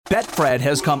Betfred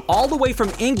has come all the way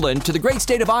from England to the great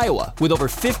state of Iowa with over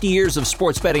 50 years of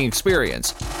sports betting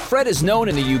experience. Fred is known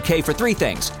in the UK for three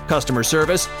things: customer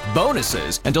service,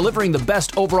 bonuses, and delivering the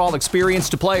best overall experience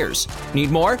to players.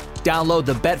 Need more? Download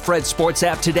the Betfred Sports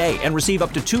app today and receive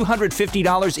up to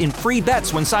 $250 in free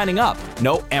bets when signing up.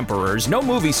 No emperors, no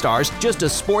movie stars, just a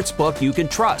sports book you can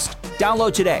trust.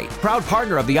 Download today. Proud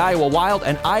partner of the Iowa Wild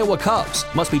and Iowa Cubs.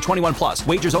 Must be 21 plus.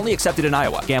 Wagers only accepted in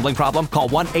Iowa. Gambling problem? Call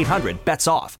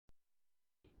 1-800-BETS-OFF.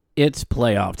 It's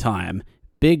playoff time.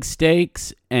 Big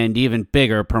stakes and even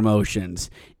bigger promotions.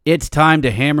 It's time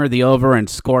to hammer the over and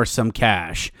score some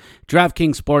cash.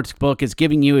 DraftKings Sportsbook is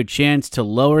giving you a chance to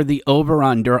lower the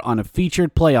over-under on a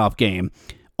featured playoff game.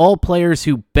 All players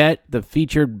who bet the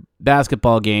featured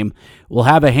basketball game will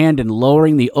have a hand in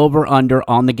lowering the over-under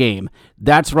on the game.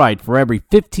 That's right, for every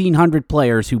 1,500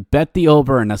 players who bet the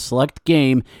over in a select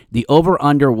game, the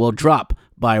over-under will drop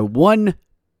by 1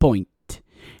 point.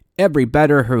 Every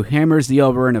bettor who hammers the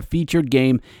over in a featured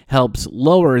game helps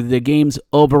lower the game's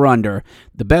over-under.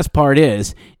 The best part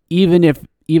is, even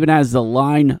as the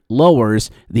line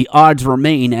lowers, the odds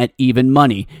remain at even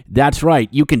money. That's right,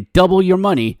 you can double your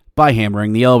money by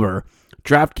hammering the over.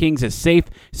 DraftKings is safe,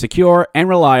 secure, and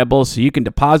reliable, so you can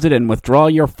deposit and withdraw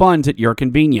your funds at your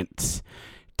convenience.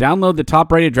 Download the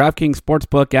top-rated DraftKings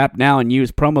Sportsbook app now and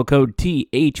use promo code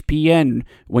THPN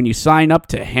when you sign up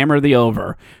to hammer the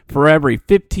over. For every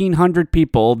 1,500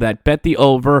 people that bet the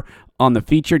over on the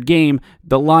featured game,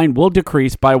 the line will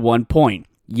decrease by 1 point.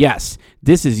 Yes,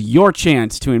 this is your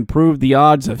chance to improve the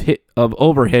odds of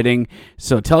overhitting,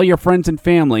 so tell your friends and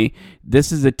family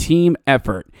this is a team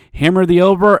effort. Hammer the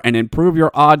over and improve your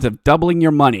odds of doubling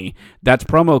your money. That's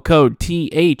promo code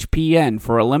THPN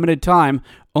for a limited time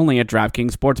only at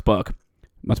DraftKings Sportsbook.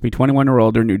 Must be 21 or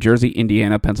older, New Jersey,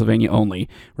 Indiana, Pennsylvania only.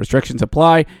 Restrictions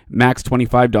apply. Max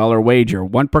 $25 wager.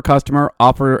 One per customer.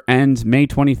 Offer ends May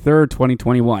 23rd,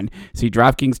 2021. See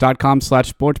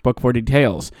DraftKings.com/sportsbook for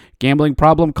details. Gambling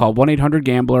problem? Call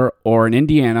 1-800-GAMBLER or in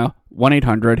Indiana,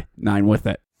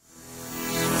 1-800-9-WITH-IT.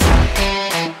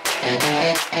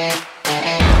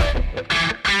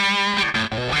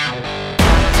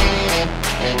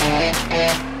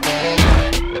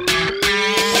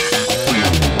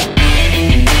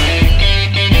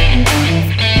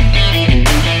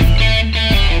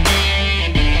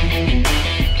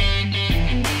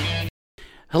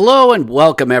 Hello and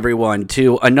welcome everyone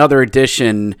to another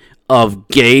edition of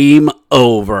Game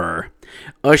Over,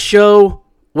 a show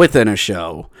within a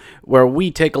show where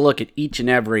we take a look at each and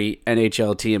every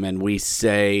NHL team and we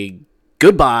say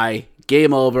goodbye,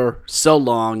 game over, so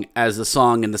long, as the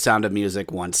song in The Sound of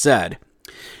Music once said.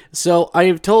 So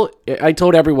I told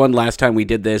everyone last time we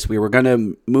did this we were going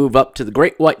to move up to the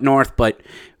Great White North, but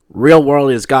real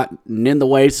world has gotten in the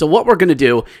way. So what we're going to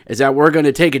do is that we're going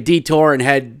to take a detour and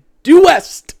head due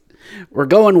west. We're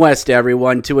going west,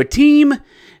 everyone, to a team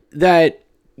that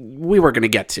we were going to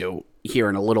get to here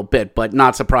in a little bit, but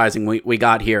not surprising, we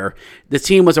got here. This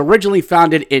team was originally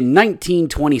founded in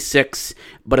 1926,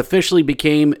 but officially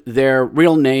became their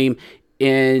real name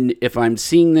in, if I'm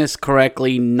seeing this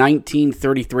correctly,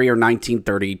 1933 or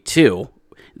 1932.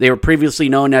 They were previously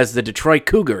known as the Detroit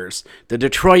Cougars, the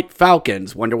Detroit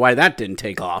Falcons. Wonder why that didn't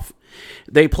take off.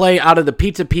 They play out of the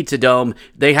Pizza Dome.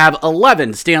 They have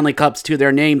 11 Stanley Cups to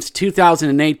their names.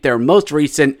 2008, their most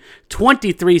recent,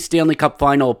 23 Stanley Cup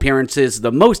final appearances,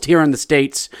 the most here in the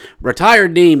States.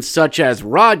 Retired names such as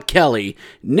Rod Kelly,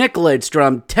 Nick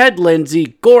Lidstrom, Ted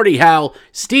Lindsay, Gordie Howe,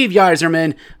 Steve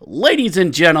Yzerman. Ladies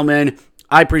and gentlemen,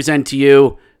 I present to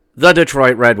you the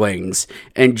Detroit Red Wings.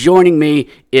 And joining me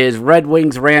is Red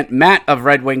Wings Rant, Matt of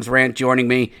Red Wings Rant joining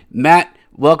me. Matt,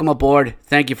 welcome aboard.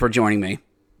 Thank you for joining me.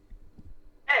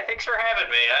 Hey, thanks for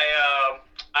having me.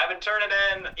 I've been turning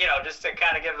in, just to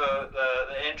kind of give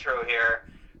the intro here.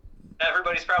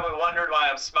 Everybody's probably wondered why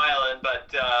I'm smiling,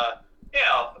 but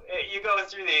you go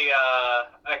through the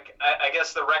I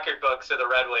guess the record books of the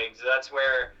Red Wings. That's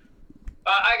where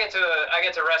I get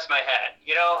to rest my head.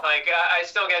 I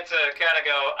still get to kind of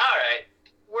go, all right,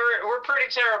 we're pretty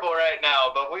terrible right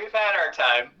now, but we've had our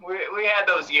time. We had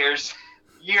those years.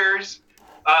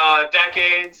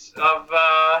 Decades of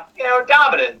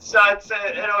dominance. So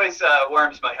it always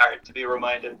warms my heart to be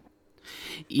reminded.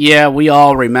 Yeah, we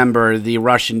all remember the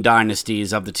Russian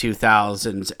dynasties of the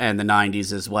 2000s and the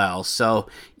 90s as well. So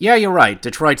yeah, you're right.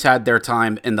 Detroit's had their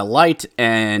time in the light,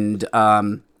 and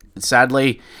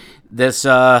sadly, this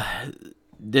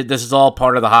is all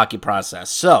part of the hockey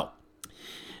process. So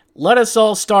let's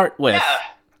start with,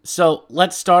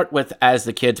 as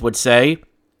the kids would say,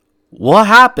 what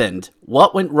happened?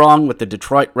 What went wrong with the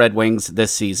Detroit Red Wings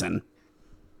this season?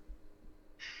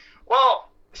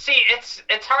 Well, see,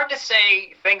 it's hard to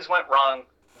say things went wrong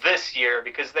this year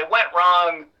because they went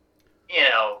wrong,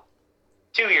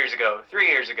 2 years ago, 3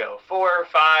 years ago, 4,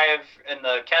 5 in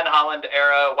the Ken Holland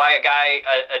era. Why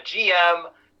a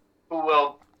GM who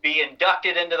will be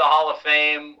inducted into the Hall of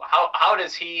Fame? How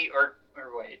does he or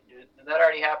wait? Did that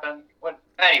already happen? What?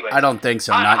 Anyway, I don't think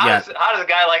so. Not yet. How does a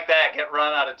guy like that get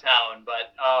run out of town?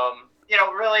 But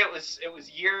really, it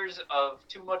was years of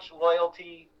too much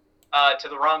loyalty to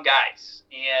the wrong guys,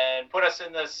 and put us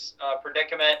in this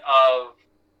predicament of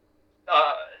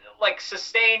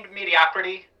sustained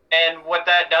mediocrity. And what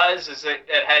that does is it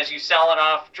has you selling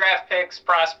off draft picks,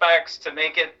 prospects to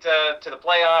make it to the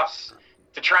playoffs,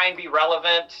 to try and be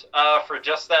relevant for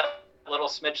just that little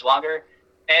smidge longer.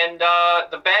 And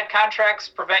the bad contracts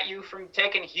prevent you from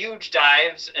taking huge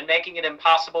dives and making it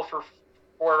impossible for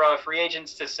free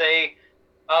agents to say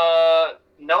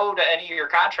no to any of your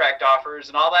contract offers.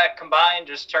 And all that combined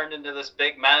just turned into this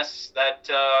big mess that,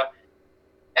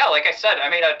 like I said, I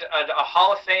mean, a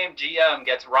Hall of Fame GM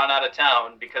gets run out of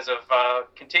town because of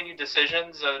continued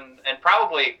decisions and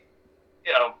probably,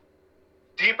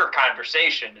 deeper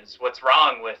conversation is what's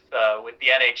wrong with the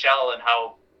NHL and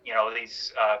how,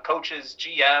 these coaches,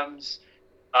 GMs,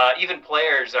 even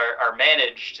players are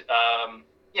managed,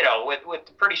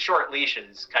 with pretty short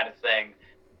leashes kind of thing.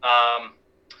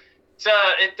 So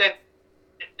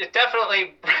it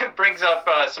definitely brings up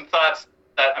some thoughts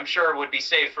that I'm sure would be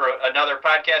safe for another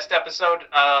podcast episode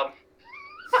on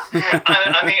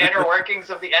the inner workings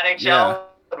of the NHL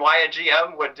and why a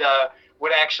GM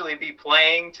would actually be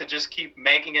playing to just keep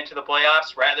making it to the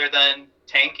playoffs rather than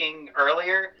tanking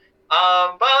earlier.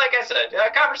 But like I said,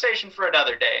 a conversation for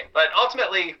another day. But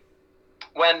ultimately,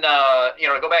 when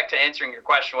to go back to answering your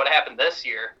question, what happened this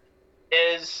year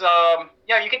is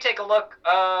you can take a look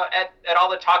at all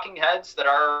the talking heads that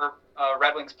are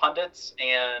Red Wings pundits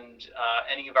and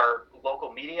any of our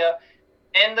local media,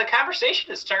 and the conversation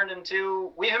has turned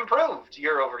into we've improved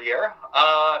year over year,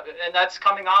 and that's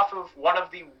coming off of one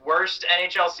of the worst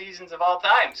NHL seasons of all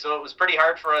time. So it was pretty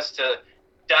hard for us to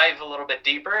dive a little bit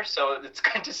deeper. So it's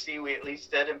good to see we at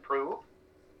least did improve.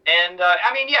 And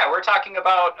we're talking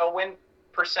about a win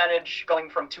percentage going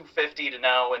from 250 to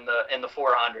now in the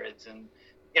 400s, and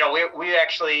we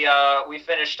actually we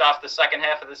finished off the second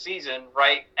half of the season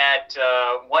right at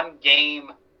one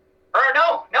game, or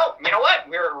no, you know what?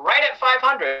 We were right at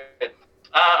 500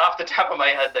 off the top of my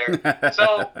head there.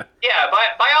 So yeah,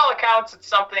 by all accounts, it's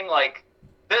something like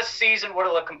this season would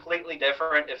have looked completely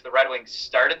different if the Red Wings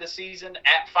started the season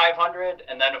at 500,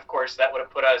 and then of course that would have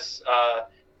put us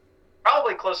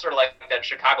probably closer to like that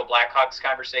Chicago Blackhawks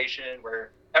conversation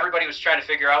where everybody was trying to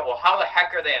figure out, well, how the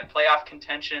heck are they in playoff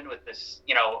contention with this,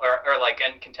 or like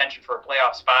in contention for a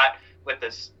playoff spot with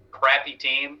this crappy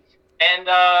team. And,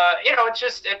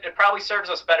 it probably serves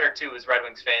us better too as Red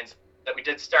Wings fans that we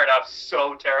did start off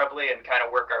so terribly and kind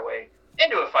of work our way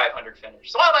into a 500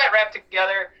 finish. So all that wrapped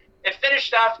together, it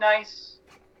finished off nice.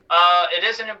 It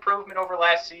is an improvement over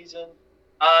last season.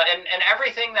 And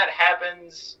everything that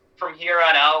happens from here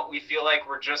on out, we feel like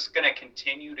we're just going to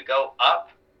continue to go up.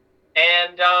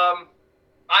 And,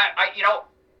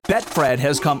 Betfred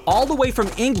has come all the way from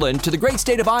England to the great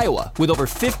state of Iowa with over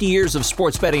 50 years of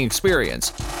sports betting experience.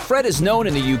 Fred is known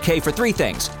in the UK for three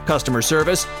things: customer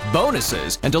service,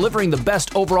 bonuses, and delivering the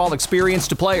best overall experience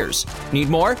to players. Need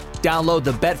more? Download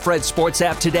the Betfred Sports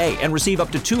app today and receive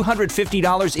up to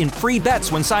 $250 in free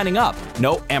bets when signing up.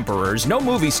 No emperors, no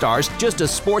movie stars, just a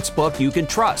sports book you can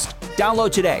trust.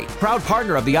 Download today. Proud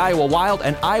partner of the Iowa Wild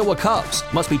and Iowa Cubs.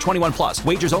 Must be 21 plus.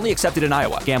 Wagers only accepted in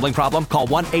Iowa. Gambling problem? Call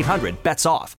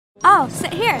 1-800-BETS-OFF. Oh,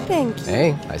 sit here. Thanks.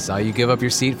 Hey, I saw you give up your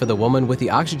seat for the woman with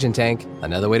the oxygen tank.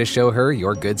 Another way to show her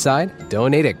your good side?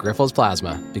 Donate at Grifols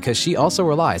Plasma, because she also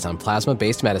relies on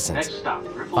plasma-based medicines. Next stop,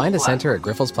 Find a center at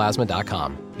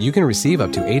grifolsplasma.com. You can receive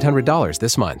up to $800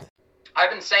 this month.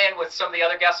 I've been saying with some of the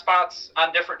other guest spots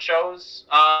on different shows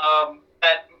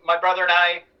that my brother and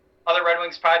I, other Red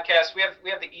Wings podcasts, we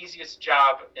have the easiest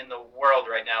job in the world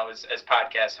right now as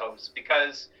podcast hosts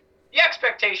because the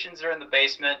expectations are in the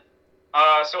basement.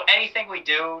 So anything we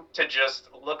do to just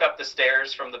look up the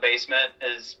stairs from the basement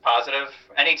is positive.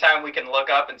 Anytime we can look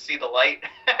up and see the light,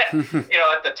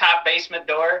 at the top basement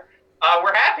door,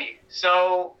 we're happy.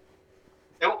 So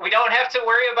we don't have to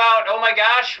worry about, oh my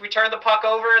gosh, we turned the puck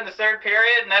over in the third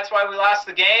period and that's why we lost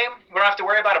the game. We don't have to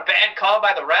worry about a bad call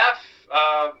by the ref.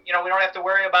 We don't have to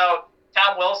worry about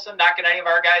Tom Wilson knocking any of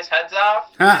our guys' heads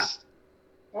off.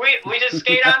 We just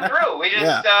skate on through. We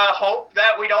just hope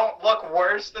that we don't look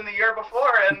worse than the year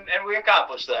before, and we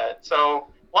accomplish that. So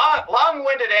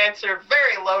long-winded answer,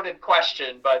 very loaded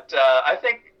question, but I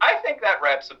think that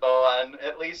wraps a bow on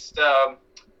at least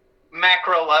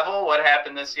macro level what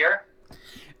happened this year.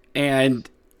 And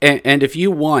if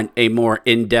you want a more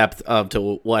in-depth of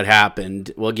to what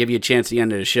happened, we'll give you a chance at the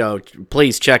end of the show.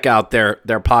 Please check out their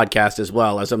podcast as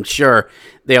well, as I'm sure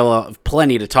they'll have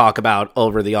plenty to talk about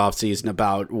over the offseason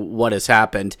about what has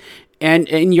happened.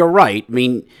 And you're right. I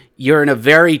mean, you're in a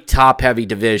very top-heavy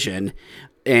division,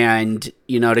 and,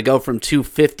 you know, to go from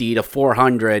 250 to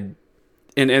 400,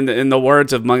 in the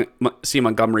words of C.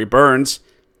 Montgomery Burns,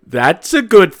 that's a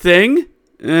good thing.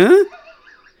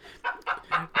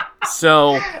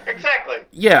 So exactly.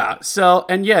 Yeah. So,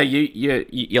 and yeah,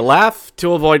 you laugh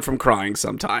to avoid from crying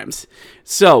sometimes.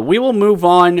 So we will move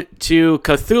on to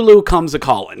Cthulhu Comes a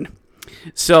Callin'.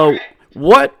 So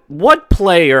what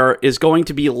player is going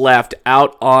to be left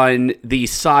out on the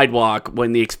sidewalk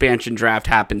when the expansion draft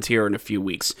happens here in a few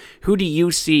weeks? Who do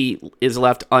you see is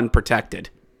left unprotected?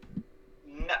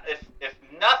 If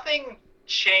nothing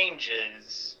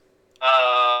changes,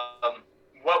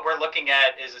 what we're looking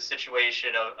at is a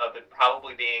situation of it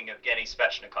probably being Evgeny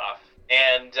Svechnikov.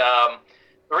 And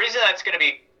the reason that's going to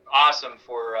be awesome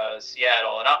for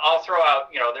Seattle, and I'll throw out,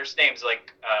 you know, there's names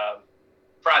like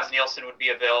Franz Nielsen would be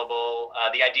available.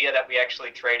 The idea that we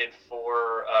actually traded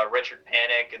for Richard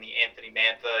Panik and the Anthony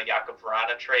Mantha, Jakub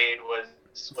Vrana trade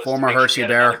was former Hershey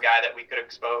Bear. Another guy that we could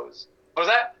expose. What was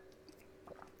that?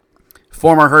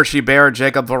 Former Hershey Bear,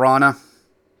 Jakub Vrana.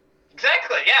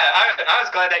 Exactly. Yeah, I was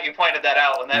glad that you pointed that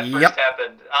out when that first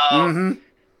happened.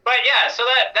 But yeah, so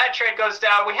that trade goes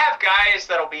down. We have guys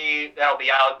that'll be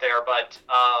out there, but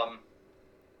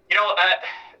you know,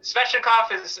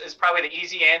 Svechnikov is probably the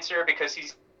easy answer because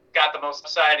he's got the most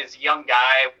upside. He's a young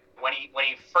guy. When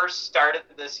he first started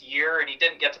this year and he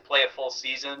didn't get to play a full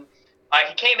season,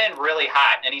 he came in really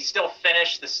hot, and he still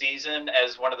finished the season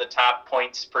as one of the top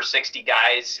points per 60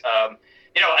 guys.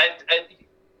 You know,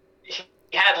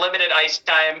 he had limited ice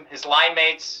time. His line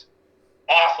mates,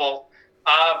 awful.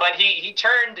 But he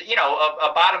turned, you know,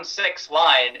 a bottom six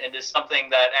line into something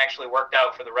that actually worked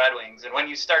out for the Red Wings. And when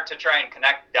you start to try and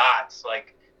connect dots,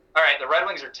 like, all right, the Red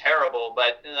Wings are terrible,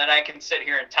 but then I can sit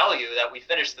here and tell you that we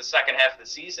finished the second half of the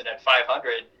season at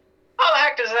 500. How the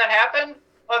heck does that happen?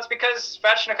 Well, it's because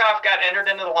Svechnikov got entered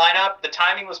into the lineup. The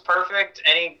timing was perfect,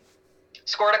 and he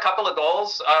scored a couple of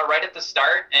goals right at the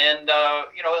start, and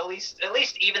you know, at least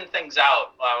even things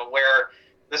out where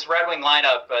this Red Wing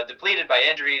lineup, depleted by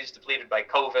injuries, depleted by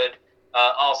COVID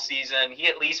all season, he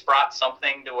at least brought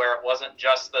something to where it wasn't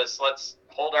just this, let's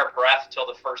hold our breath till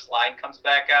the first line comes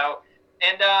back out.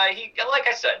 And he, like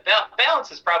I said,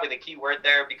 balance is probably the key word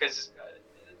there, because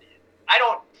I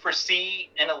don't foresee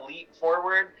an elite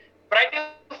forward, but I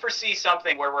do foresee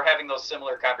something where we're having those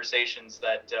similar conversations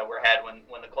that were had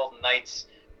when the Golden Knights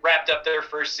wrapped up their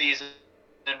first season,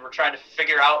 and we're trying to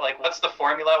figure out, like, what's the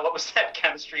formula? What was that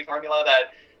chemistry formula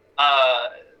that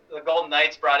the Golden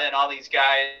Knights brought in all these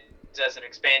guys as an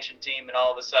expansion team, and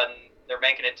all of a sudden they're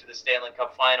making it to the Stanley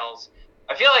Cup Finals?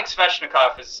 I feel like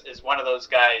Svechnikov is one of those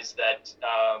guys that,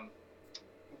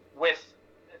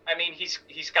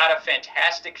 he's got a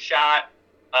fantastic shot.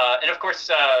 And of course,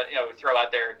 you know, throw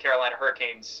out there Carolina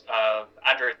Hurricanes,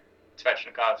 Andrei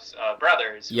Svechnikov's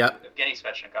brother is Evgeny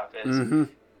Svechnikov is. Mm-hmm.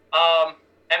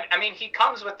 I mean, he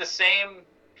comes with the same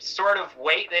sort of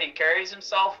weight that he carries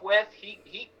himself with.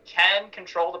 He can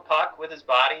control the puck with his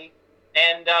body,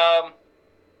 and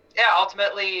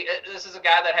ultimately, this is a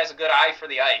guy that has a good eye for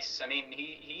the ice. I mean,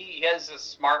 he is a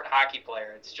smart hockey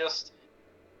player. It's just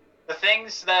the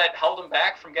things that held him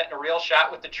back from getting a real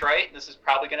shot with Detroit. This is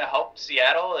probably going to help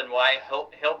Seattle, and why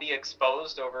he'll be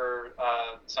exposed over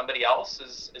somebody else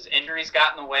is injuries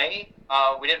got in the way.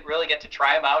 We didn't really get to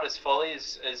try him out as fully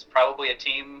as probably a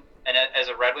team and as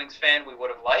a Red Wings fan we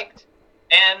would have liked.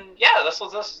 And yeah, this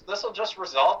will just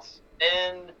result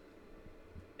in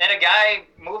a guy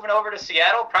moving over to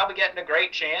Seattle, probably getting a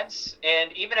great chance.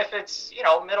 And even if it's, you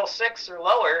know, middle six or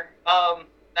lower,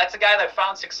 that's a guy that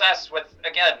found success with,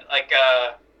 again, like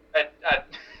I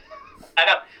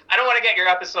don't want to get your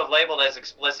episode labeled as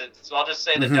explicit, so I'll just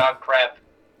say the dog crap,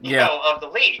 you know, of the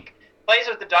league. Plays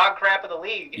with the dog crap of the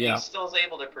league, and he still is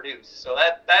able to produce. So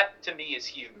that to me is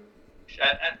huge.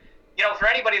 You know, for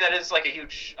anybody that is like a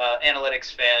huge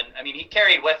analytics fan, I mean, he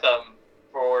carried with him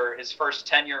for his first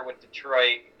tenure with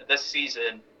Detroit this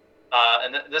season,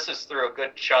 and this is through a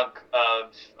good chunk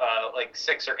of like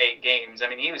 6 or 8 games. I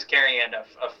mean, he was carrying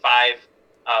a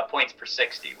 5 points per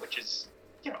 60, which is,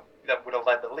 you know, that would have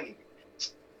led the league.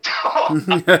 So,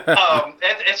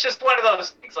 it's just one of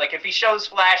those things. Like, if he shows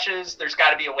flashes, there's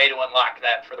got to be a way to unlock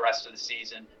that for the rest of the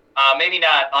season. Maybe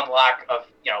not unlock of,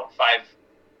 you know, 5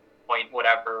 point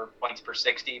whatever points per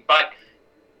 60, but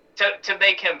to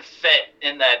make him fit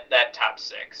in that top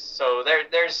six. So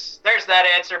there's that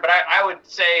answer. But I would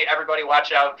say everybody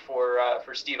watch out for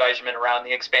Steve Yzerman around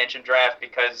the expansion draft,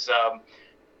 because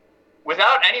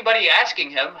without anybody asking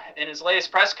him in his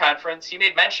latest press conference, he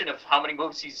made mention of how many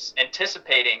moves he's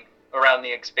anticipating around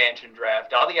the expansion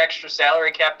draft. All the extra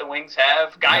salary cap the Wings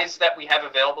have, guys that we have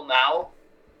available now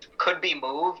could be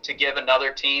moved to give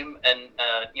another team and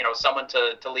someone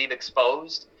to leave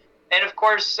exposed. And of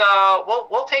course,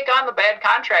 we'll take on the bad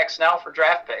contracts now for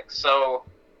draft picks. So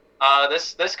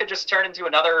this could just turn into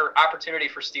another opportunity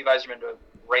for Steve Yzerman to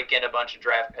rake in a bunch of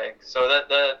draft picks. So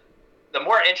the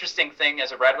more interesting thing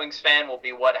as a Red Wings fan will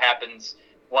be what happens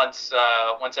once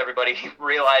everybody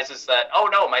realizes that, oh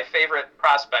no, my favorite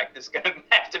prospect is going to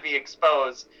have to be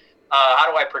exposed. How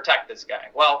do I protect this guy?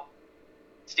 Well,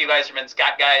 Steve Yzerman's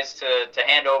got guys to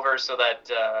hand over so that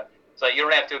you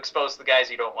don't have to expose the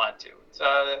guys you don't want to. So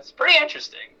it's pretty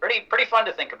interesting, pretty fun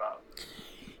to think about.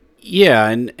 Yeah,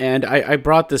 and I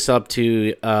brought this up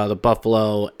to the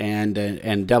Buffalo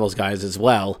and Devils guys as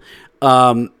well,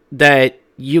 that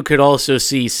you could also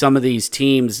see some of these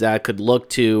teams that could look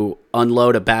to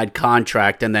unload a bad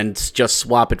contract and then just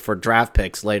swap it for draft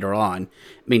picks later on.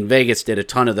 I mean, Vegas did a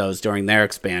ton of those during their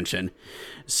expansion.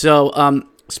 So,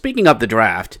 speaking of the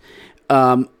draft,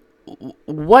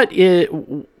 what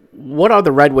are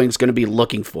the Red Wings going to be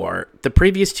looking for? The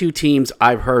previous two teams,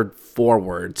 I've heard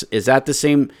forwards. Is that the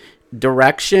same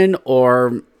direction,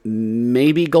 or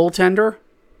maybe goaltender?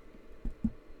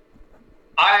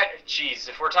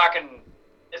 If we're talking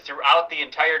throughout the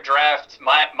entire draft,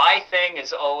 my thing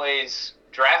is always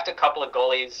draft a couple of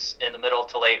goalies in the middle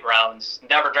to late rounds.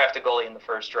 Never draft a goalie in the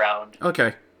first round.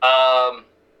 Okay.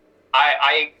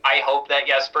 I hope that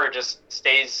Jesper just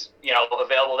stays,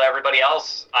 available to everybody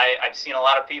else. I've seen a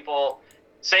lot of people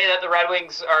say that the Red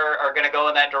Wings are going to go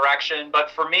in that direction, but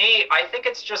for me, I think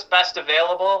it's just best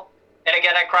available. And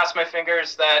again, I cross my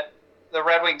fingers that the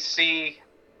Red Wings see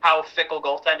how fickle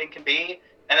goaltending can be,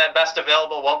 and that best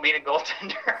available won't mean a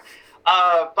goaltender.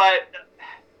 But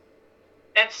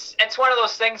it's one of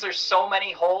those things. There's so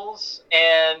many holes,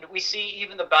 and we see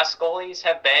even the best goalies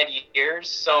have bad years.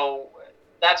 So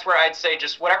that's where I'd say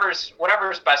just whatever's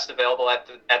best available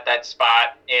at that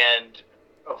spot, and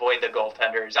avoid the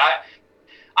goaltenders.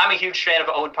 I'm a huge fan of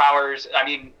Owen Powers. I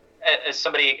mean, as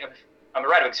somebody, I'm a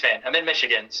Red Wings fan. I'm in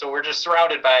Michigan, so we're just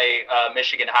surrounded by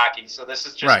Michigan hockey. So this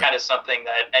is just kind of something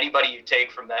that anybody you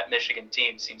take from that Michigan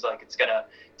team seems like it's gonna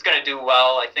do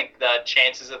well. I think the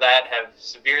chances of that have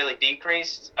severely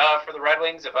decreased for the Red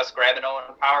Wings of us grabbing Owen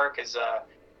Power, because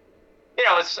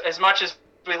as much as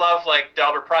we love like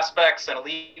Delbert prospects and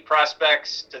elite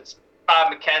prospects, it's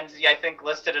Bob McKenzie, I think,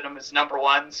 listed him as number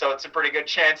one, so it's a pretty good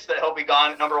chance that he'll be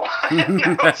gone at number one.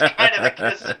 It's kind of the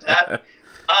kiss of death.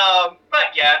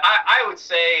 But yeah, I would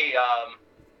say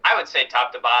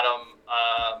top to bottom,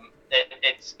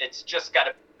 it's just got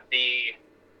to be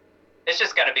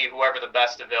whoever the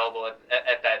best available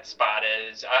at that spot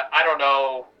is. I don't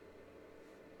know.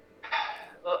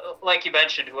 Like you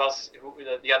mentioned, who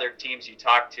the other teams you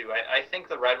talked to? I think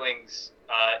the Red Wings,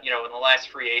 in the last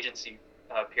free agency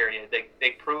period,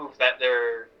 they proved that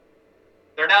they're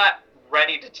not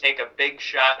ready to take a big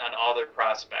shot on all their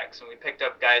prospects. And we picked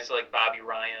up guys like Bobby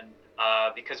Ryan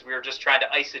because we were just trying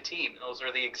to ice a team. Those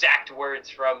are the exact words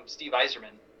from Steve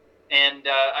Yzerman. And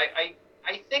I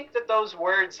think that those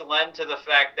words lend to the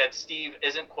fact that Steve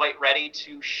isn't quite ready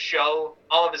to show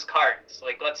all of his cards.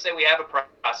 Like, let's say we have a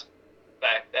prospect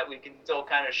that we can still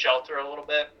kind of shelter a little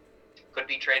bit. Could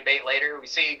be trade bait later. We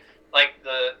see like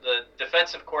the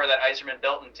defensive core that Yzerman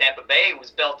built in Tampa Bay was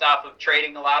built off of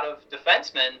trading a lot of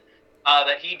defensemen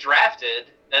that he drafted,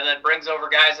 and then brings over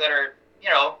guys that are,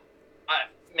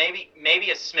 maybe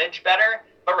a smidge better,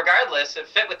 but regardless, it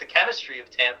fit with the chemistry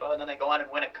of Tampa, and then they go on and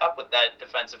win a cup with that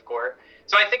defensive core.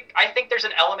 So I think there's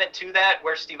an element to that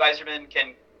where Steve Yzerman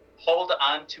can hold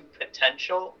on to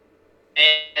potential,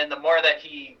 and the more that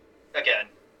he, again,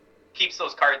 keeps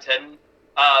those cards hidden,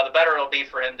 the better it'll be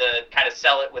for him to kind of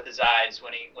sell it with his eyes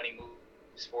when he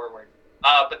moves forward.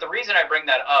 But the reason I bring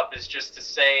that up is just to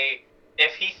say,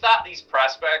 if he thought these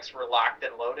prospects were locked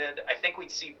and loaded, I think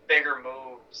we'd see bigger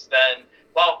moves than,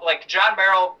 like John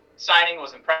Merrill signing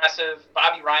was impressive.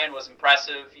 Bobby Ryan was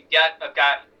impressive. You get a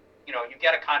guy, you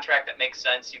get a contract that makes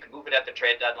sense. You can move it at the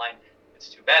trade deadline. It's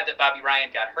too bad that Bobby Ryan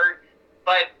got hurt,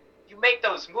 but you make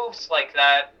those moves like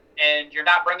that, and you're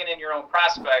not bringing in your own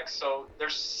prospects. So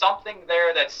there's something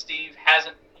there that Steve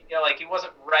hasn't, he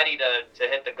wasn't ready to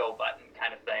hit the go button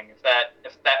kind of thing, if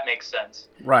that makes sense.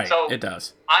 Right. So it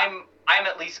does. I'm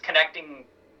at least connecting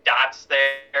dots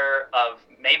there of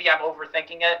maybe I'm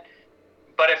overthinking it,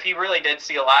 But if he really did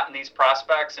see a lot in these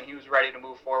prospects and he was ready to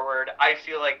move forward, I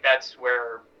feel like that's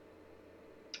where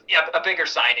a bigger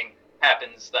signing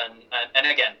happens then. And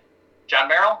again, John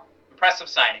Merrill, impressive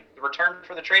signing. The return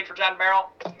for the trade for John Merrill,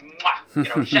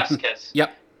 mwah, chef's kiss.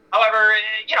 Yep. However,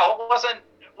 it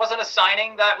wasn't a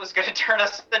signing that was going to turn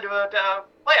us into a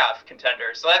playoff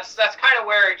contender. So that's kind of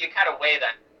where you kind of weigh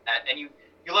that. And you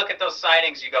look at those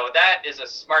signings, you go, that is a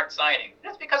smart signing.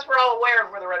 That's because we're all aware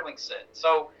of where the Red Wings sit.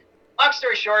 So long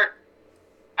story short,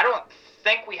 I don't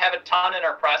think we have a ton in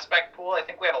our prospect pool. I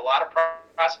think we have a lot of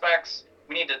prospects.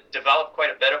 We need to develop quite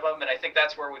a bit of them, and I think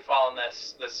that's where we fall in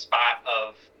this spot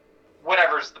of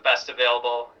whatever's the best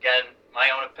available. Again, my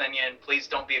own opinion. Please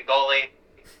don't be a goalie.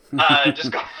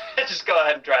 Just go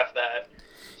ahead and draft that.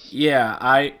 Yeah,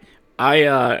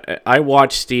 I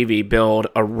watched Stevie build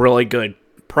a really good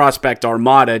prospect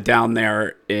armada down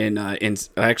there in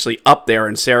actually up there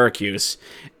in Syracuse,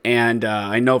 and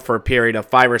I know for a period of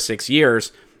 5 or 6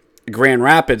 years, Grand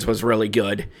Rapids was really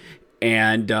good.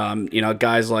 And,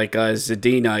 guys like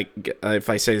Zadina, if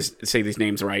I say these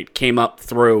names right, came up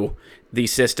through the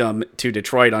system to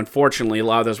Detroit. Unfortunately, a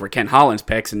lot of those were Ken Holland's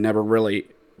picks and never really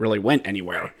went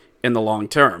anywhere in the long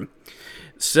term.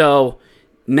 So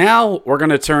now we're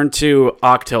going to turn to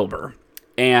October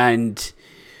and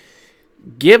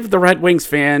give the Red Wings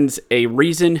fans a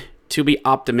reason to be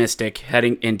optimistic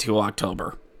heading into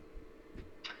October.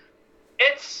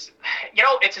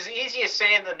 It's as easy as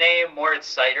saying the name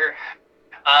Moritz Seider.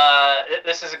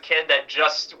 This is a kid that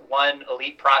just won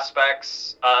Elite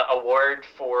Prospects award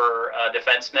for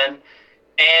defenseman.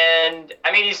 And,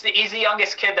 I mean, he's the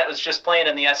youngest kid that was just playing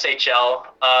in the SHL.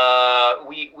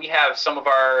 We have some of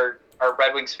our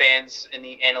Red Wings fans in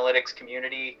the analytics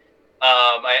community.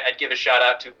 I'd give a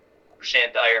shout-out to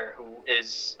Prashant Iyer, who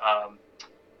is,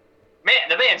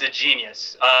 the man's a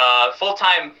genius.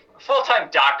 Full-time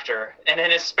doctor, and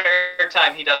in his spare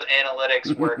time he does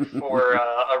analytics work for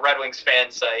a Red Wings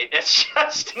fan site. It's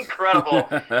just incredible.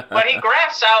 But he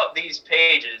graphs out these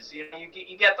pages.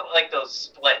 You get those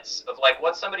splits of like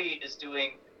what somebody is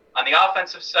doing on the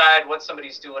offensive side, what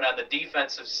somebody's doing on the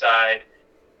defensive side,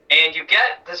 and you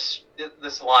get this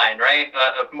line, right?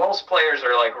 Most players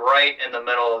are like right in the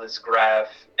middle of this graph,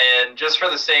 and just for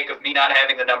the sake of me not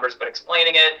having the numbers but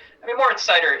explaining it, I mean, Moritz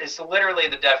Seider is literally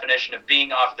the definition of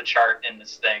being off the chart in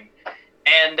this thing.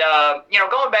 And,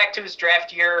 going back to his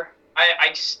draft year,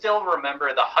 I still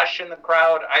remember the hush in the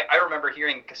crowd. I remember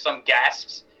hearing some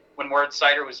gasps when Moritz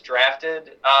Seider was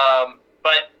drafted.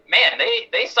 But, man,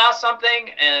 they saw something,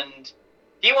 and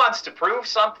he wants to prove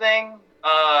something.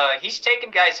 He's taking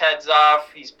guys' heads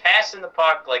off. He's passing the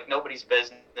puck like nobody's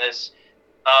business.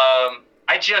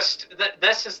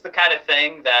 This is the kind of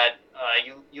thing that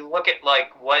you look at,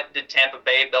 like, what did Tampa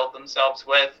Bay build themselves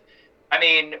with? I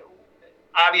mean,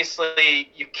 obviously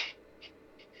you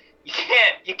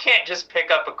can't just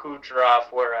pick up a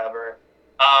Kucherov wherever.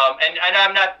 And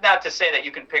I'm not to say that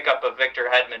you can pick up a Victor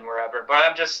Hedman wherever, but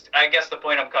I guess the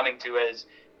point I'm coming to is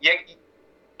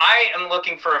I am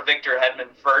looking for a Victor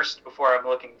Hedman first before I'm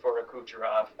looking for a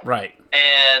Kucherov. Right.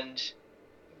 And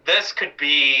this could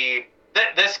be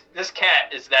this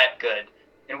cat is that good.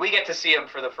 And we get to see him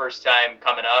for the first time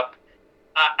coming up.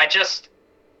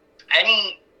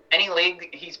 Any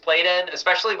league he's played in,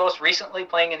 especially most recently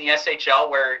playing in the SHL,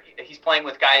 where he's playing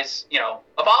with guys,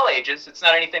 of all ages. It's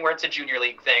not anything where it's a junior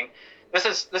league thing. This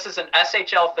is an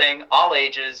SHL thing, all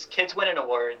ages, kids winning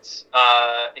awards.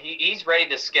 He's ready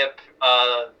to skip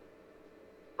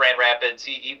Grand Rapids.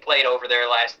 He played over there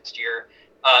last year.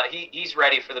 He's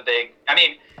ready for the big. I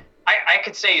mean, I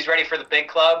could say he's ready for the big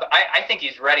club. I think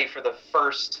he's ready for the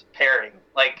first pairing.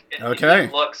 Like, okay.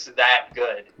 He looks that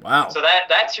good. Wow. So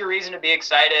that's your reason to be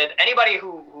excited. Anybody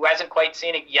who hasn't quite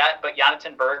seen it yet, but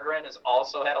Jonathan Berggren has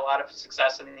also had a lot of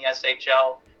success in the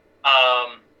SHL.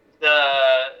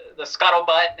 The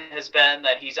scuttlebutt has been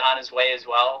that he's on his way as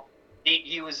well.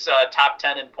 He was top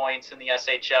 10 in points in the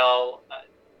SHL.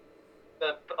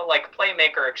 The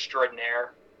playmaker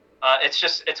extraordinaire.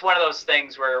 It's one of those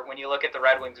things where when you look at the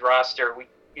Red Wings roster,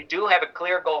 you do have a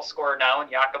clear goal scorer now in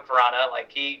Jakub Vrana.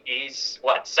 Like he's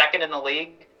second in the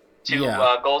league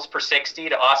to goals per 60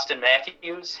 to Austin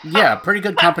Matthews. Yeah, pretty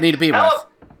good company to be with.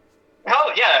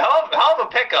 Hell of a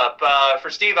pickup for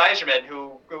Steve Yzerman,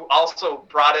 who also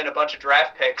brought in a bunch of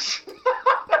draft picks.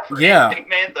 Yeah.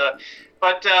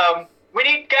 But we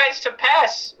need guys to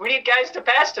pass. We need guys to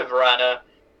pass to Vrana.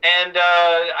 And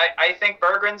I think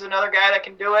Berggren's another guy that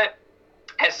can do it.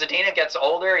 As Zadina gets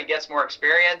older, he gets more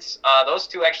experience. Those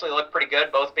two actually look pretty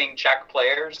good, both being Czech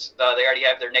players. They already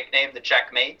have their nickname, the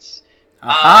Czechmates.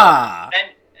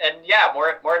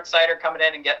 Moritz Seider coming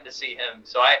in and getting to see him.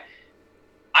 So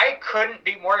I couldn't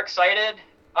be more excited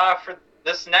for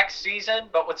this next season.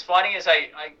 But what's funny is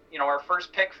our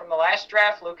first pick from the last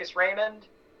draft, Lucas Raymond,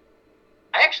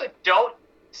 I actually don't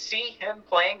see him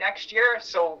playing next year.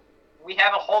 So we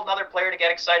have a whole nother player to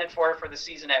get excited for the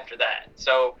season after that.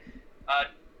 So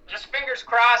just fingers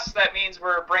crossed. That means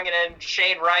we're bringing in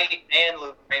Shane Wright and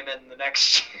Luke Raymond the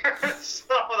next year.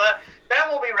 So that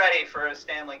will be ready for a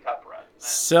Stanley Cup run.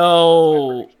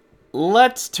 So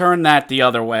let's turn that the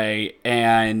other way,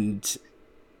 and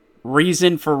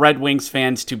reason for Red Wings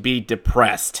fans to be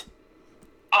depressed.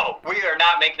 Oh, we are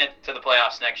not making it to the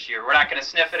playoffs next year. We're not going to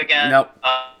sniff it again. Nope.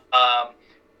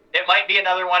 It might be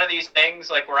another one of these things,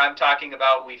 like where I'm talking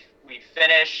about we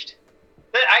finished.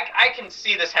 I can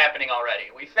see this happening already.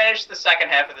 We finished the second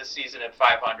half of the season at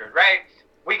 500, right?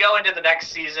 We go into the next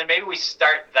season. Maybe we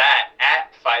start that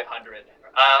at 500,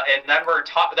 and then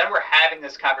we're having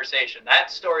this conversation.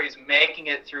 That story is making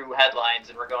it through headlines,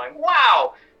 and we're going,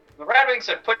 wow. The Red Wings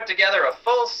have put together a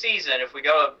full season. If we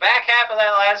go back half of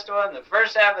that last one, the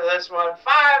first half of this one,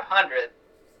 500.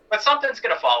 But something's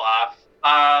going to fall off.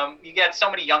 You get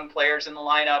so many young players in the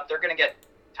lineup. They're going to get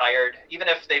tired. Even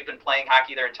if they've been playing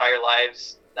hockey their entire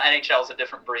lives, the NHL is a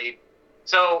different breed.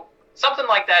 So something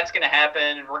like that's going to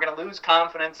happen, and we're going to lose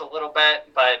confidence a little bit.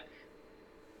 But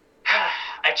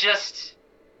I just,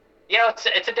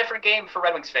 it's a different game for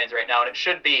Red Wings fans right now, and it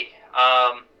should be.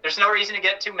 There's no reason to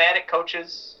get too mad at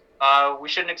coaches. We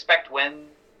shouldn't expect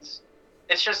wins.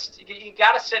 It's just you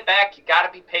got to sit back. You got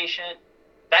to be patient.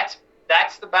 That's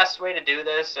the best way to do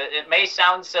this. It may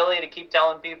sound silly to keep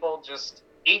telling people just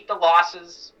eat the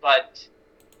losses, but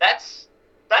that's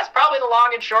probably the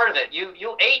long and short of it.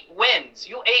 You ate wins.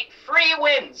 You ate free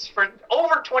wins for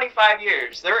over 25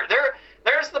 years.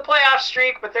 There's the playoff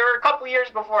streak, but there were a couple years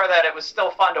before that it was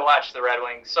still fun to watch the Red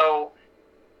Wings. So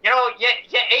you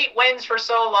ate wins for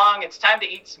so long. It's time to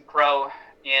eat some crow.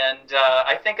 And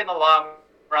I think in the long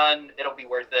run, it'll be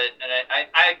worth it.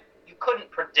 And you couldn't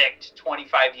predict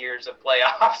 25 years of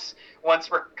playoffs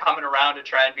once we're coming around to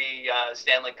try and be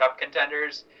Stanley Cup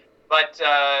contenders. But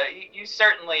you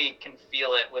certainly can feel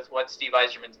it with what Steve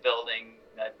Yzerman's building.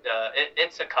 That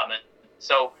it's a coming.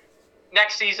 So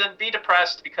next season, be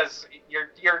depressed because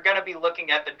you're going to be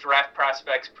looking at the draft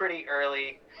prospects pretty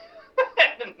early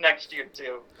next year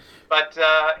too. But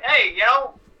hey,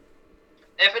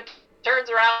 if it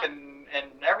turns around and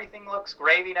everything looks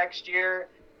gravy next year,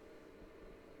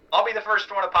 I'll be the first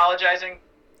one apologizing.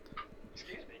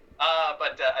 Excuse me.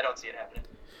 But I don't see it happening.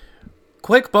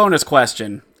 Quick bonus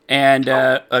question and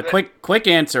a quick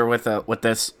answer with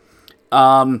this.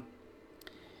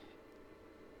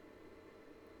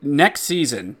 Next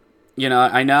season,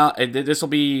 I know this will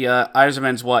be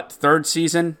Yzerman's third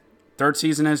season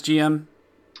as GM.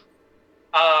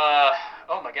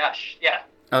 Oh my gosh, yeah.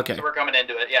 Okay. So we're coming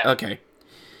into it, yeah. Okay.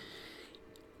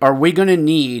 Are we going to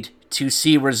need to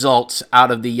see results out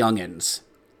of the youngins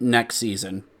next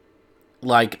season?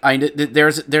 Like,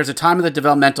 there's a time of the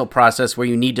developmental process where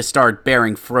you need to start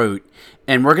bearing fruit,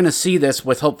 and we're going to see this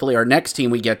with hopefully our next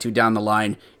team we get to down the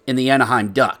line in the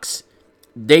Anaheim Ducks.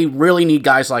 They really need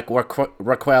guys like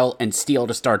Raquel and Steele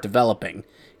to start developing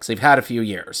because they've had a few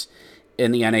years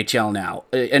in the NHL now,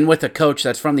 and with a coach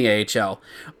that's from the AHL.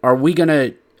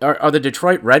 Are the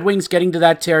Detroit Red Wings getting to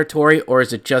that territory, or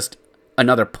is it just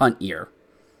another punt year?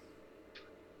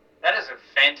 That is a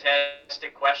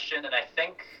fantastic question, and I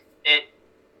think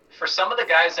for some of the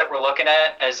guys that we're looking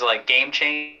at as like game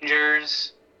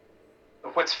changers,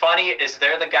 what's funny is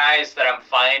they're the guys that I'm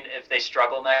fine if they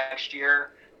struggle next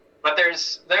year. But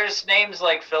there's names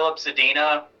like Philip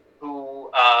Zadina,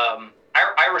 who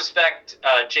I respect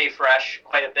Jay Fresh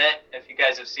quite a bit. If you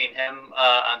guys have seen him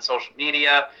on social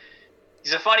media,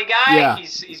 he's a funny guy. Yeah.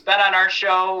 He's been on our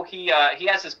show. He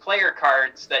has his player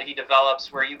cards that he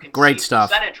develops where you can Great see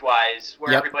stuff. Percentage-wise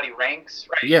where everybody ranks.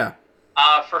 Right. Yeah.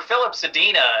 For Philip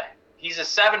Zadina, he's a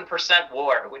 7%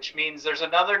 WAR, which means there's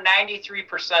another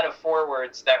 93% of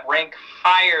forwards that rank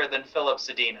higher than Philip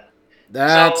Zadina.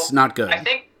 That's not good. I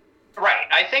think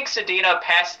Zadina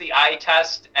passed the eye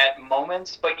test at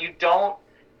moments, but you're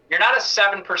not a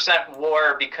 7%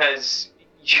 WAR because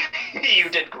you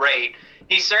did great.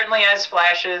 He certainly has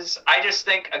flashes. I just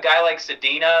think a guy like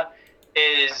Zadina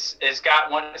is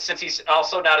got one, since he's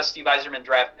also not a Steve Yzerman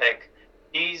draft pick,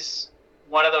 he's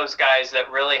one of those guys that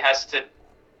really has to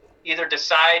either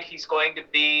decide he's going to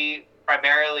be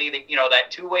primarily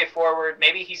that two-way forward.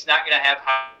 Maybe he's not going to have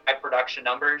high production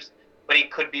numbers, but he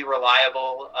could be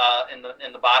reliable in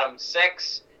the bottom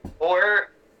six,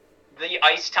 or the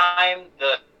ice time.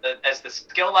 As the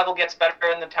skill level gets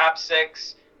better in the top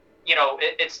six,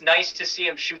 it's nice to see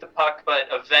him shoot the puck, but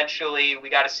eventually we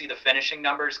got to see the finishing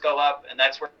numbers go up, and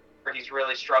that's where he's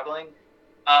really struggling.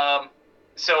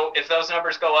 So if those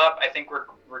numbers go up, I think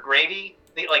we're gravy.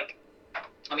 Let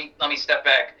me step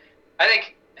back. I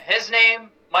think his name,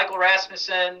 Michael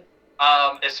Rasmussen,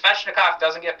 if Svechnikov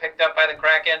doesn't get picked up by the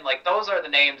Kraken, those are the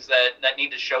names that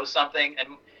need to show something, and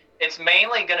it's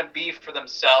mainly going to be for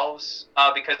themselves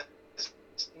because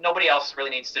nobody else really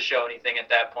needs to show anything at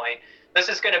that point. This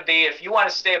is going to be, if you want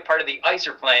to stay a part of the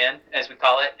Iser plan, as we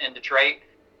call it in Detroit,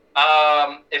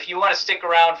 if you want to stick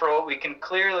around for what we can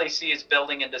clearly see is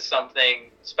building into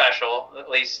something special, at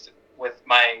least with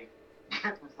my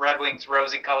Red Wings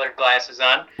rosy-colored glasses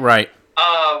on. Right.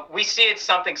 We see it's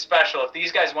something special. If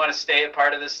these guys want to stay a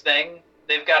part of this thing,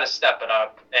 they've got to step it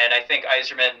up. And I think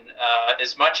Yzerman,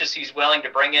 as much as he's willing to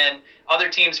bring in other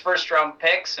teams' first-round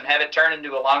picks and have it turn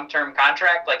into a long-term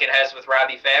contract like it has with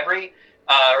Robbie Fabry,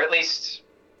 or at least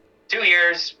 2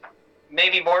 years,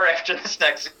 maybe more after this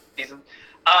next season,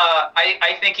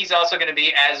 I think he's also going to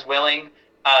be as willing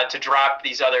to drop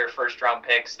these other first-round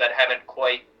picks that haven't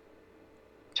quite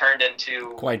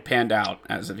panned out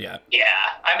as of yet. Yeah,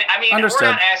 I mean, Understood.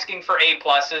 We're not asking for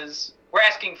A+s. We're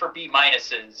asking for B-.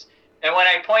 And when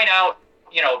I point out,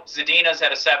 Zadina's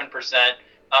at a 7%,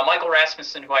 Michael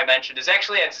Rasmussen, who I mentioned, is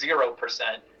actually at 0%.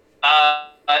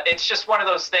 It's just one of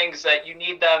those things that you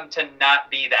need them to not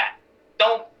be that.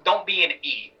 Don't be an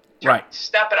E. Right.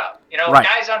 Step it up. Right.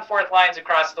 Guys on fourth lines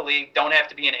across the league don't have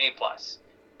to be an A+,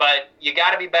 but you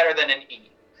got to be better than an E.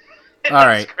 All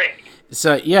right. Great.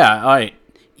 So, yeah, all right.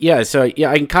 Yeah, so I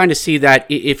can kind of see that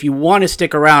if you want to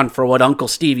stick around for what Uncle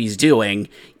Stevie's doing,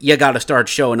 you got to start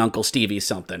showing Uncle Stevie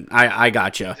something. I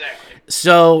gotcha. Exactly.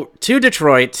 So, to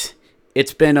Detroit,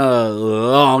 it's been a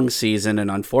long season,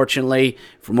 and unfortunately,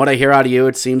 from what I hear out of you,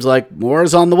 it seems like more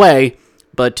is on the way.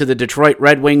 But to the Detroit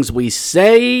Red Wings, we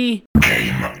say...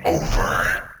 Game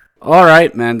over. All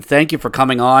right, man. Thank you for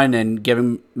coming on and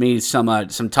giving me some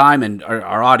time and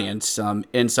our audience some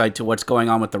insight to what's going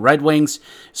on with the Red Wings.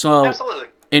 So, Absolutely.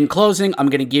 In closing, I'm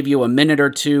going to give you a minute or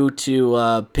two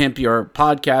to pimp your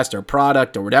podcast or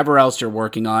product or whatever else you're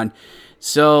working on.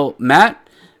 So, Matt,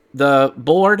 the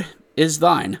board is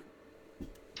thine.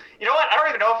 You know what? I don't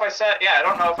even know if I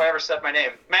don't know if I ever said my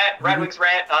name. Matt, Red Wings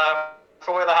Rant,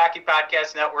 for the Hockey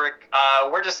Podcast Network.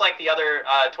 We're just like the other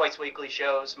twice weekly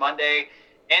shows, Monday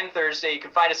and Thursday. You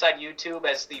can find us on YouTube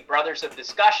as the Brothers of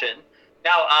Discussion.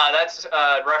 Now, that's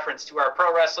a reference to our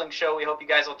pro wrestling show we hope you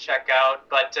guys will check out.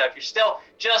 But if you're still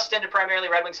just into primarily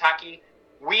Red Wings hockey,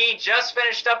 we just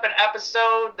finished up an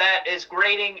episode that is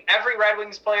grading every Red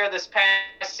Wings player this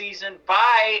past season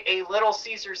by a Little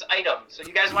Caesars item. So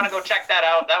you guys want to go check that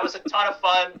out. That was a ton of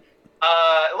fun.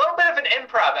 A little bit of an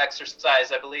improv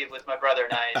exercise, I believe, with my brother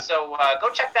and I. So go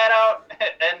check that out.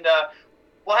 And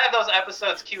we'll have those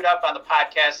episodes queued up on the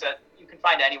podcast that you can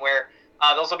find anywhere.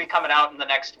 Those will be coming out in the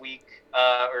next week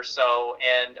or so.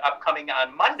 And upcoming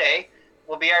on Monday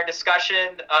will be our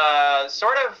discussion,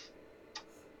 sort of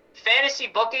fantasy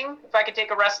booking, if I could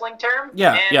take a wrestling term.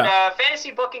 Yeah, and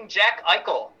fantasy booking Jack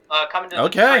Eichel coming to the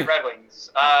Okay. Detroit Red Wings.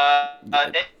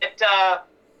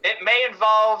 It may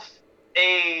involve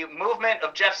a movement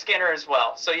of Jeff Skinner as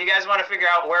well. So you guys want to figure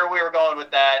out where we were going with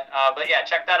that. But yeah,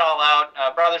 check that all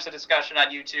out. Brothers of Discussion on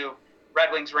YouTube,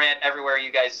 Red Wings Rant, everywhere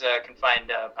you guys can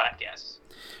find podcasts.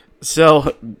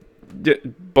 So,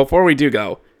 before we do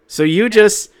go, so you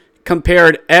just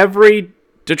compared every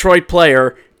Detroit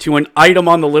player to an item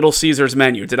on the Little Caesars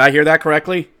menu. Did I hear that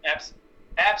correctly?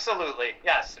 Absolutely,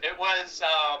 yes. It was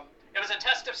a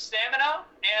test of stamina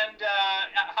and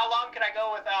how long can I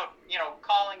go without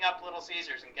calling up Little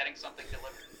Caesars and getting something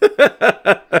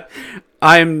delivered.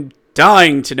 I'm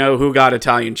dying to know who got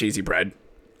Italian cheesy bread.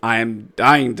 I am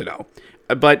dying to know.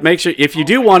 But make sure if you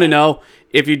do want to know,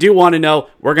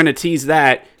 we're going to tease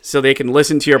that so they can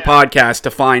listen to your podcast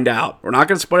to find out. We're not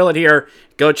going to spoil it here.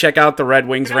 Go check out the Red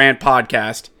Wings Rant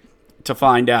podcast to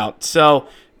find out. So,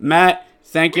 Matt,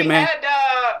 thank you, man.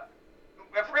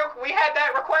 We had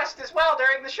that request as well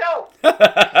during the show.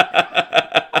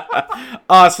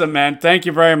 Awesome, man. Thank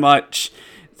you very much.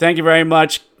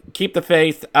 Keep the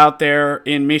faith out there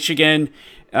in Michigan.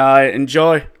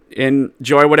 Enjoy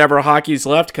whatever hockey's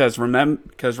left, because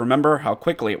remember how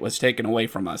quickly it was taken away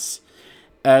from us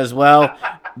as well.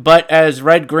 But as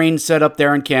Red Green said up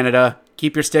there in Canada,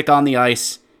 keep your stick on the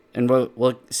ice, and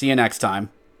we'll see you next time.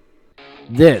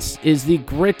 This is the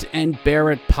Grit and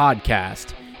Bear It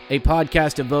podcast, a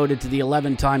podcast devoted to the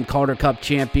 11-time Calder Cup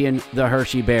champion, the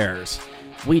Hershey Bears.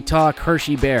 We talk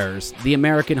Hershey Bears, the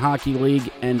American Hockey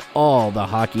League, and all the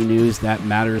hockey news that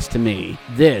matters to me.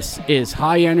 This is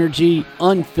high energy,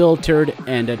 unfiltered,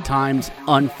 and at times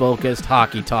unfocused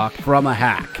hockey talk from a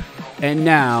hack. And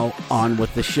now, on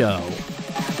with the show.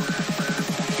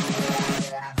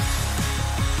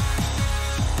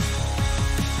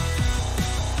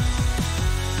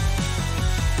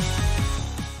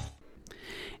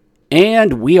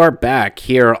 And we are back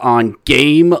here on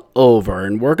Game Over,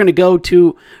 and we're going to go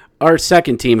to our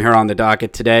second team here on the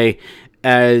docket today.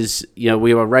 As you know,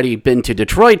 we've already been to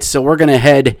Detroit, so we're going to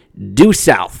head due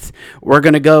south. We're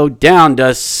going to go down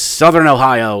to Southern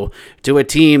Ohio to a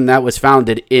team that was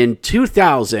founded in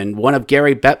 2000, one of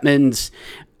Gary Bettman's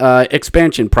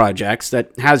expansion projects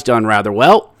that has done rather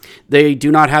well. They do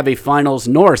not have a Finals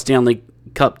nor Stanley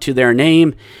Cup to their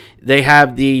name. They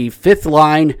have the fifth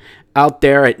line out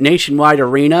there at Nationwide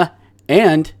Arena,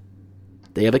 and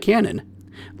they have a cannon.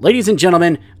 Ladies and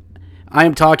gentlemen, I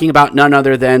am talking about none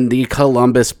other than the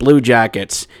Columbus Blue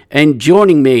Jackets. And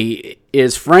joining me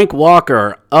is Frank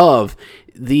Walker of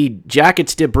the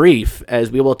Jackets Debrief, as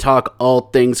we will talk all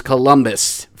things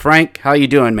Columbus. Frank, how you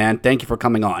doing, man? Thank you for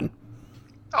coming on.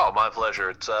 Oh, my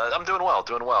pleasure. I'm doing well.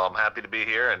 I'm happy to be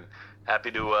here and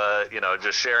happy to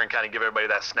just share and kind of give everybody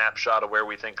that snapshot of where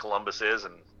we think Columbus is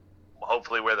and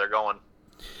hopefully where they're going.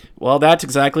 Well, that's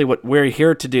exactly what we're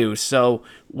here to do. So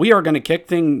we are going to kick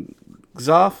things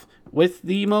off with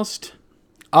the most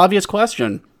obvious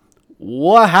question.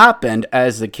 What happened,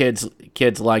 as the kids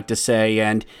like to say,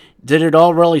 and did it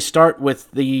all really start with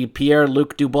the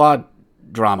Pierre-Luc Dubois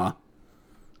drama?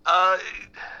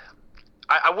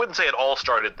 I wouldn't say it all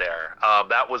started there.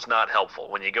 That was not helpful.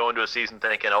 When you go into a season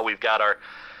thinking, we've got our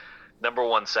number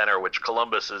one center, which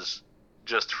Columbus has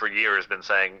just for years been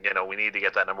saying, we need to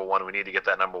get that number one,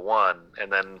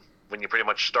 and then when you pretty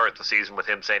much start the season with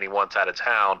him saying he wants out of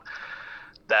town,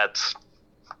 that's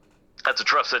a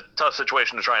tough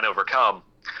situation to try and overcome.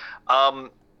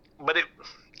 But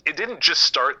it didn't just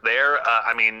start there.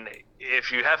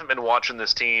 If you haven't been watching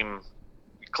this team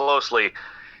closely,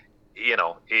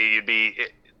 you'd be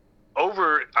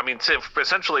over.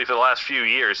 Essentially for the last few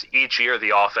years, each year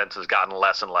the offense has gotten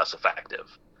less and less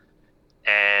effective.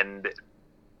 And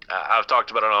I've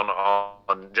talked about it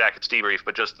on Jackets Debrief,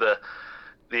 but just the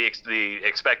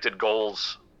expected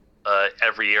goals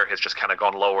every year has just kind of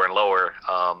gone lower and lower.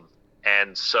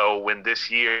 And so when this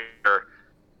year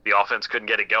the offense couldn't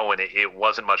get it going, it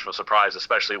wasn't much of a surprise,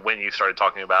 especially when you started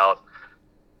talking about,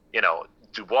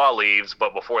 Dubois leaves,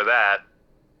 but before that,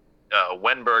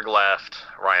 Wenberg left,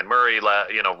 Ryan Murray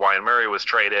left, Ryan Murray was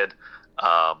traded.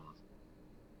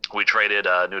 We traded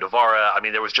Nudavara.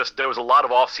 There was a lot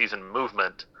of offseason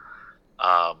movement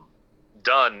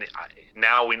done.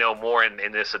 Now we know more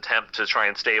in this attempt to try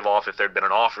and stave off if there'd been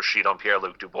an offer sheet on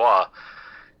Pierre-Luc Dubois.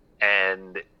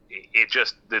 And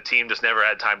the team just never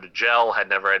had time to gel, had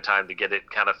never had time to get it,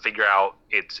 kind of figure out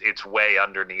its way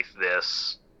underneath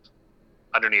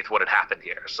what had happened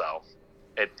here. So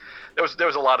there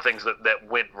was a lot of things that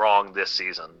went wrong this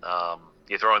season.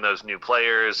 You throw in those new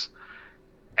players,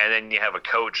 and then you have a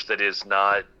coach that is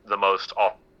not the most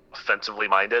offensively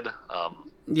minded.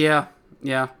 Yeah.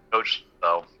 Coach,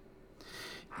 so.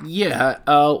 Yeah,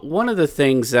 one of the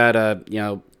things that,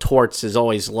 Torts has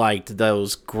always liked,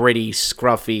 those gritty,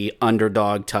 scruffy,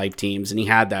 underdog-type teams, and he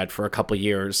had that for a couple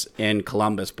years in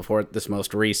Columbus before this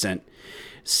most recent.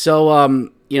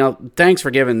 So, thanks for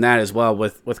giving that as well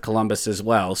with Columbus as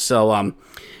well. So,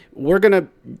 we're going to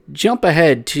jump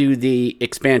ahead to the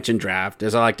expansion draft,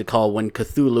 as I like to call when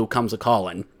Cthulhu comes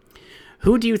a-calling.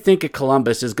 Who do you think at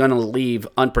Columbus is going to leave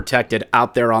unprotected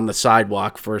out there on the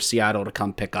sidewalk for Seattle to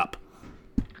come pick up?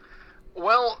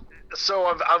 Well, so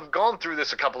I've gone through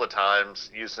this a couple of times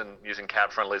using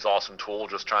Cap Friendly's awesome tool,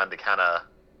 just trying to kind of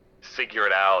figure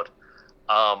it out.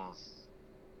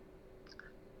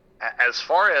 As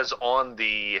far as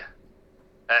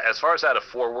out of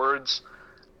forwards,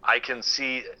 I can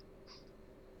see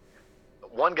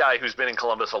one guy who's been in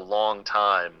Columbus a long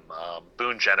time,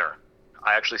 Boone Jenner.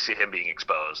 I actually see him being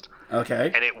exposed.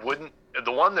 Okay. And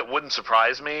the one that wouldn't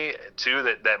surprise me too,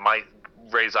 that might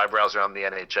raise eyebrows around the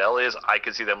NHL, is I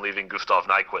could see them leaving Gustav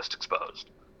Nyquist exposed.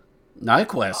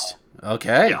 Nyquist.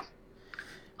 Okay. Yeah.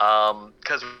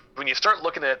 Because when you start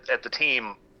looking at the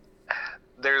team,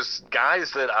 there's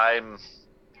guys that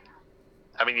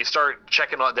you start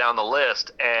checking down the list,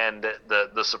 and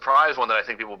the surprise one that I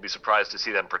think people will be surprised to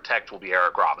see them protect will be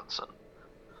Eric Robinson.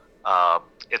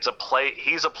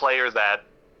 He's a player that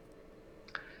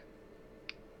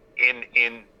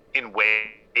in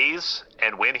ways,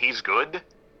 and when he's good,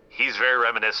 he's very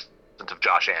reminiscent of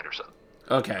Josh Anderson.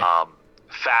 Okay.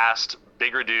 Fast,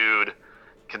 bigger dude,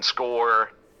 can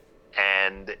score,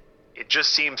 and it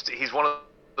just seems he's one of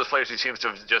those players who seems to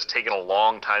have just taken a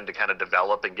long time to kind of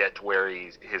develop and get to where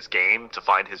to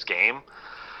find his game.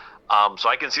 So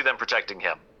I can see them protecting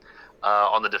him.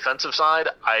 On the defensive side,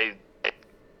 I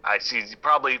see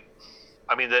probably.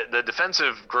 I mean, the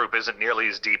defensive group isn't nearly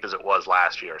as deep as it was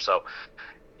last year. So,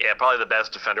 yeah, probably the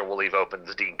best defender we'll leave open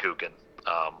is Dean Kukin,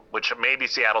 which maybe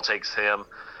Seattle takes him.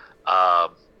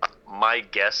 My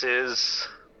guess is,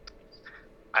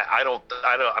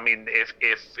 I mean,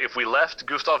 if we left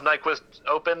Gustav Nyquist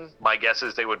open, my guess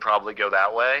is they would probably go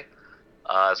that way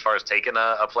as far as taking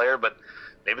a player. But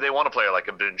maybe they want a player like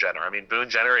a Boone Jenner. I mean, Boone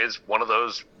Jenner is one of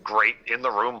those great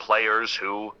in-the-room players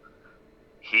who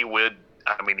he's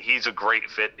a great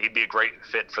fit. He'd be a great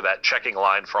fit for that checking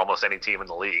line for almost any team in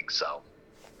the league. So,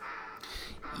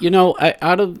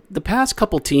 out of the past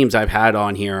couple teams I've had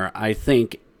on here, I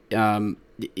think a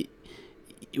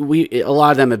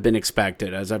lot of them have been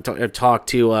expected. As I've talked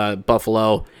to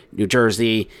Buffalo, New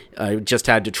Jersey, I just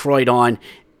had Detroit on.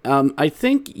 I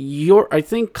think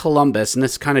Columbus, and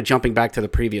this is kind of jumping back to the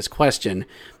previous question.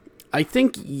 I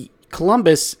think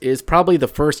Columbus is probably the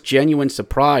first genuine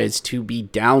surprise to be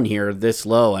down here this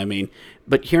low. I mean,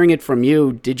 but hearing it from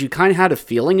you, did you kind of had a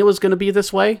feeling it was going to be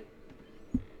this way?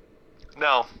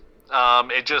 No,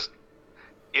 it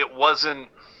wasn't.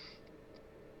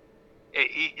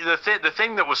 The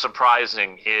thing that was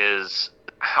surprising is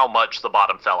how much the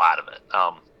bottom fell out of it.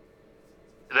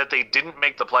 That they didn't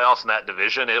make the playoffs in that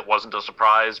division, it wasn't a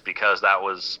surprise because that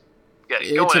was. Yeah,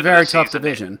 it's a very tough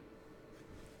division.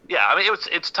 Yeah, I mean,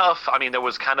 it's tough. I mean, there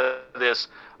was kind of this,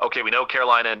 okay, we know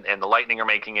Carolina and the Lightning are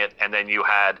making it, and then you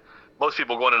had, most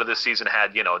people going into this season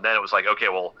had, and then it was like, okay,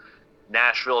 well,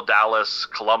 Nashville, Dallas,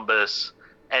 Columbus,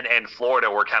 and Florida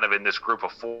were kind of in this group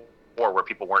of four where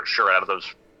people weren't sure out of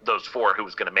those four who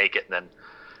was going to make it, and then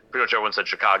pretty much everyone said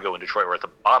Chicago and Detroit were at the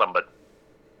bottom, but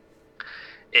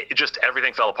it just,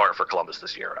 everything fell apart for Columbus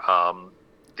this year.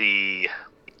 They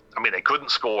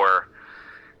couldn't score,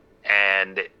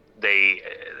 and they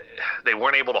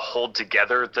weren't able to hold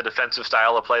together the defensive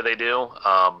style of play they do.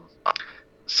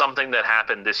 Something that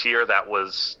happened this year that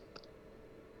was,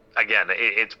 again,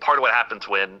 it's part of what happens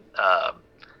when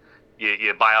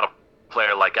you buy out a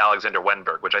player like Alexander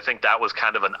Wenberg, which I think that was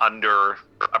kind of an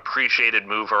underappreciated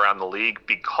move around the league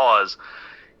because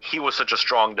he was such a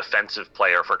strong defensive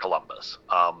player for Columbus.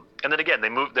 And then again,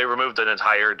 they removed an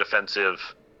entire defensive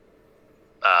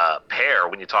pair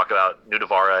when you talk about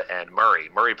Nudavara and Murray.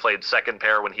 Murray played second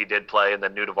pair when he did play, and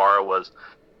then Nudavara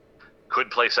could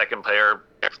play second pair,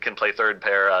 can play third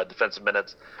pair defensive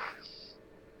minutes.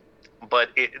 But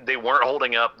they weren't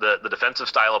holding up. The defensive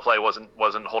style of play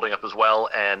wasn't holding up as well,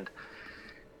 and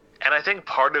I think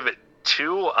part of it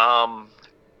too.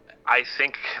 I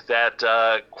think that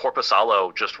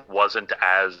Korpisalo just wasn't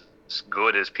as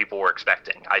good as people were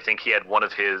expecting. I think he had one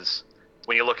of his.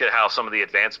 When you look at how some of the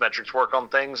advanced metrics work on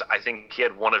things, I think he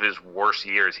had one of his worst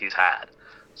years he's had.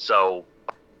 So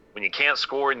when you can't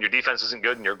score and your defense isn't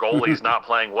good and your goalie's not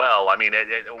playing well, I mean,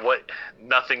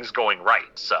 nothing's going right.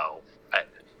 So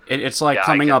it's like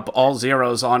coming up all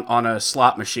zeros on a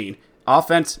slot machine.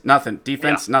 Offense, nothing.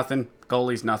 Defense, nothing.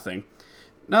 Goalies, nothing.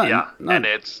 None. Yeah, none.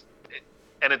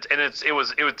 and it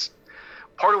was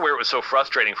part of where it was so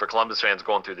frustrating for Columbus fans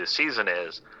going through this season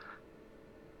is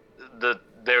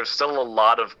there's still a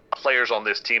lot of players on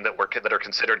this team that are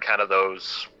considered kind of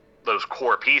those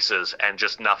core pieces, and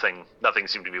just nothing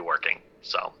seemed to be working.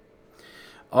 So,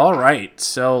 all right,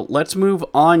 so let's move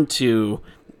on to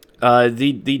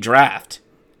the draft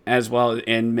as well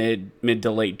in mid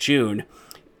to late June.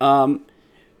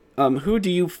 Who do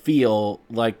you feel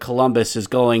like Columbus is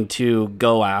going to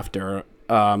go after?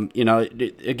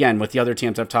 Again, with the other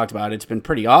teams I've talked about, it's been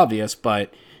pretty obvious,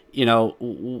 but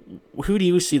who do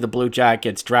you see the Blue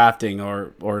Jackets drafting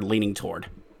or leaning toward?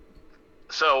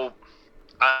 So,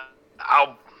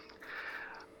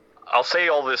 I'll say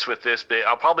all this with this, but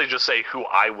I'll probably just say who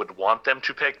I would want them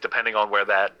to pick, depending on where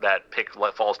that pick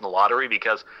falls in the lottery.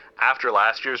 Because after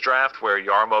last year's draft, where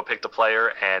Jarmo picked a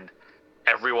player and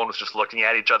everyone was just looking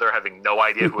at each other, having no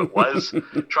idea who it was,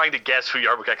 trying to guess who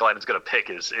Jarmo Kekalainen is going to pick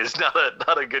is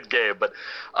not a good game. But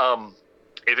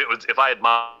if I had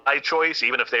my choice,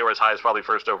 even if they were as high as probably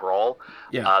first overall,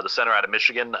 the center out of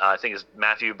Michigan, I think is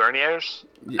Matthew Berniers.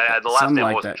 The last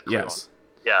name wasn't clear. Yes.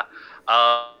 Yeah.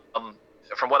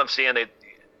 From what I'm seeing,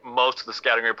 most of the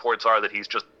scouting reports are that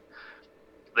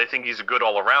they think he's a good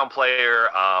all-around player.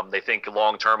 They think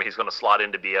long-term he's going to slot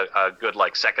in to be a good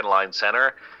second-line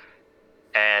center.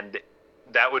 And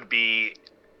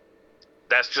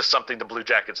that's just something the Blue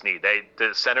Jackets need.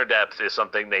 The center depth is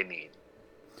something they need.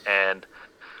 And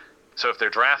So if they're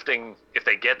drafting, if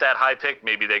they get that high pick,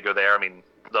 maybe they go there. I mean,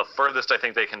 the furthest I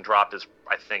think they can drop is,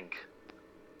 I think,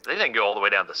 they didn't go all the way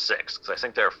down to 6, because I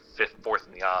think they're fourth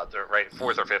in the odds, or right,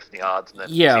 4th or 5th in the odds, and then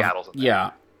Seattle's in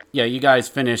there. Yeah. You guys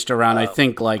finished around. I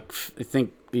think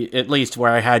at least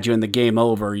where I had you in the game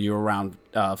over, you were around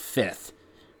 5th.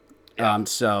 Yeah.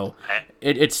 So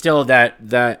it's still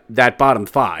that bottom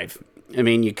 5. I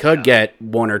mean, you could get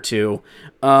 1 or 2.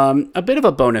 A bit of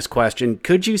a bonus question: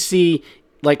 could you see,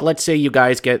 like, let's say you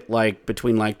guys get like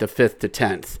between like the 5th to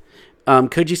 10th?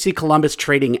 Could you see Columbus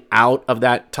trading out of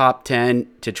that top 10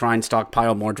 to try and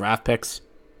stockpile more draft picks?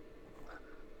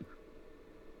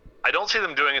 I don't see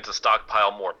them doing it to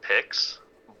stockpile more picks,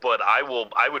 but I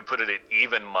would put it at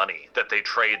even money that they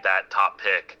trade that top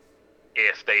pick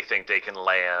if they think they can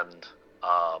land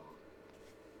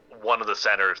one of the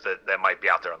centers that might be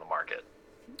out there on the market.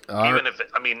 Even if,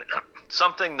 I mean,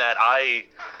 something that I've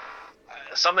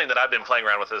been playing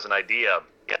around with as an idea,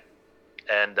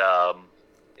 and I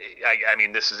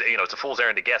mean, this is, it's a fool's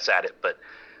errand to guess at it, but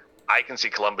I can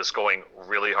see Columbus going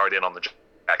really hard in on the Jack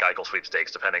Eichel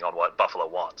sweepstakes, depending on what Buffalo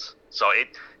wants. So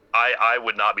I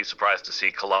would not be surprised to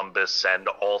see Columbus send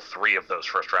all 3 of those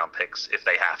first-round picks if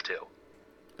they have to.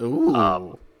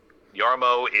 Ooh.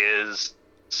 Jarmo is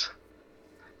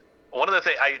one of the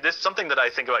things. This is something that I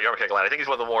think about Jarmo Kekalainen. I think he's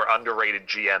one of the more underrated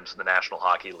GMs in the National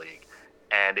Hockey League,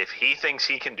 and if he thinks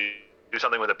he can do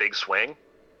something with a big swing,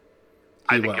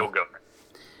 I think he'll go.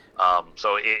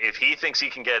 So if he thinks he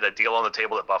can get a deal on the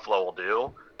table that Buffalo will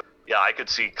do, I could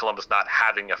see Columbus not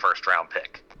having a first-round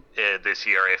pick this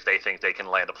year if they think they can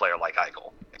land a player like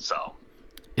Eichel. So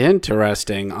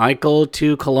interesting. Eichel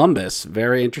to Columbus.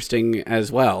 Very interesting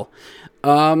as well.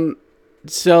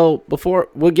 So before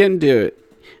we'll get into it,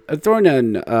 throwing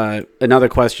in another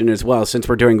question as well, since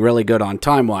we're doing really good on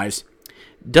time-wise.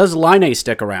 Does Laine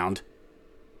stick around?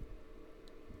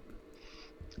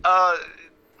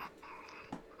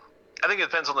 I think it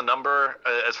depends on the number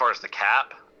as far as the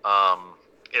cap.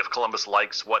 If Columbus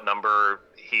likes what number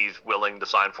he's willing to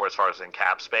sign for as far as in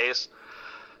cap space.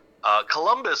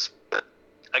 Columbus,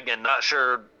 again, not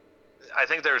sure. I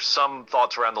think there's some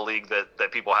thoughts around the league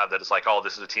that people have that it's like, oh,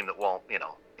 this is a team that won't, they're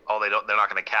not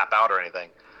going to cap out or anything.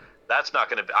 That's not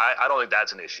going to be. I don't think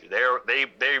that's an issue.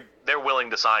 They're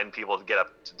willing to sign people to get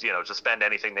up, to spend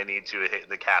anything they need to hit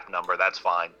the cap number. That's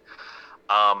fine.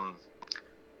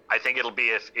 I think it'll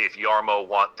be if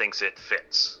Jarmo thinks it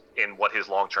fits in what his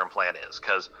long-term plan is.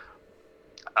 Because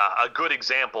a good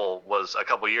example was a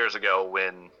couple years ago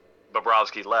when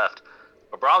Bobrovsky left.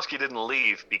 Bobrovsky didn't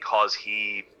leave because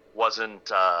he wasn't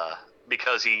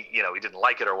because he didn't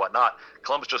like it or whatnot.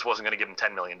 Columbus just wasn't going to give him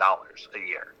 $10 million a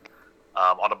year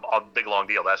on a big long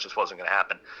deal. That just wasn't going to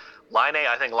happen. Laine,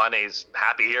 I think Laine's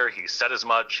happy here. He said as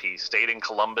much. He stayed in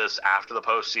Columbus after the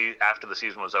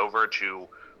season was over to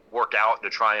work out, to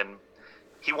try and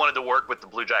he wanted to work with the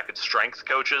Blue Jackets strength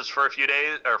coaches for a few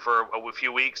days or for a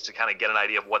few weeks to kind of get an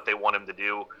idea of what they want him to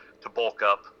do to bulk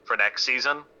up for next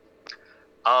season.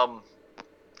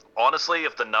 Honestly,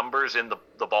 if the number's in the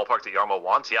ballpark that Jarmo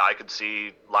wants, I could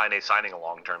see Laine signing a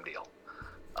long-term deal.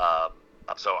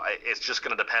 So it's just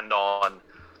going to depend on,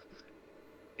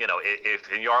 if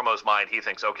in Jarmo's mind he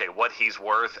thinks, okay, what he's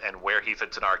worth and where he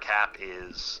fits in our cap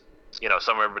is,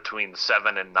 somewhere between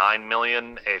 7 and 9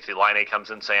 million. If Laine comes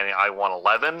in saying I want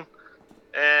 11, of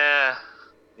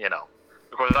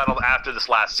course, after this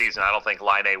last season, I don't think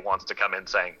Laine wants to come in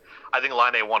saying. I think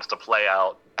Laine wants to play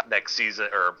out next season.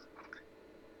 Or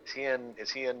is he in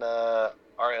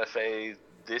RFA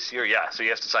this year? Yeah, so he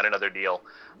has to sign another deal.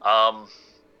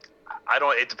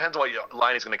 It depends on what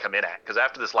Laine is going to come in at, because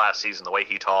after this last season, the way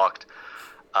he talked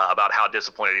about how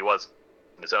disappointed he was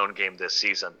in his own game this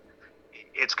season,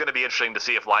 it's going to be interesting to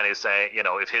see if Laine is saying,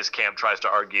 if his camp tries to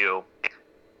argue,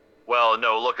 well,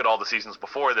 no, look at all the seasons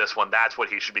before this one, that's what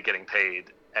he should be getting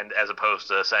paid, and as opposed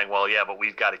to saying, well, yeah, but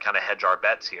we've got to kind of hedge our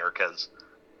bets here, because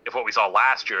if what we saw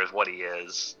last year is what he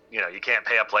is, you can't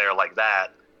pay a player like that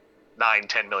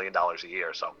 $9-10 million a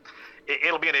year. So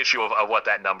it'll be an issue of what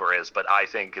that number is, but I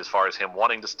think as far as him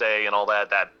wanting to stay and all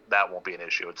that won't be an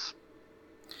issue. It's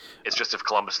just if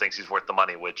Columbus thinks he's worth the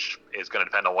money, which is going to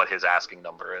depend on what his asking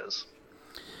number is.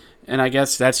 And I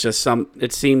guess that's just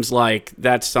it seems like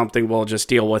that's something we'll just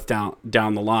deal with down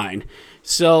the line.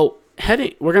 So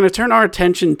we're going to turn our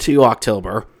attention to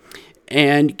October.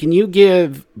 And can you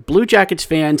give Blue Jackets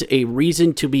fans a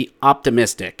reason to be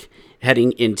optimistic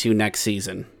heading into next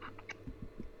season?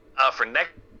 For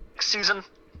next season,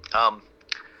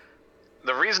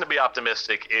 the reason to be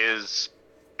optimistic is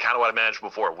kind of what I mentioned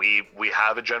before. We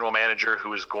have a general manager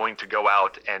who is going to go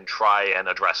out and try and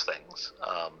address things.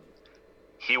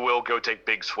 he will go take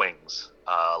big swings.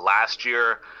 Last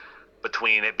year,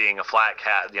 between it being a flat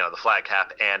cap, the flat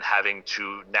cap, and having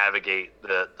to navigate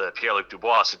the Pierre-Luc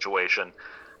Dubois situation,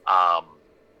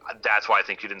 that's why I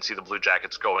think you didn't see the Blue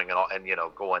Jackets going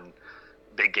going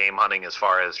big game hunting as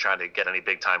far as trying to get any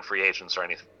big time free agents or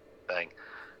anything.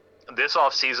 This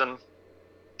offseason,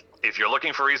 if you're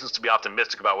looking for reasons to be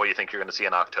optimistic about what you think you're going to see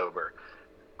in October,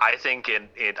 I think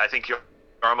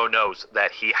Jarmo knows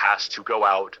that he has to go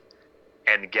out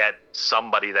and get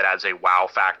somebody that adds a wow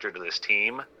factor to this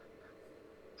team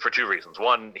for two reasons.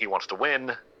 One, he wants to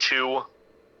win. Two,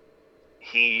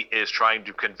 he is trying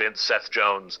to convince Seth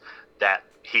Jones that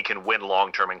he can win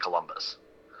long-term in Columbus.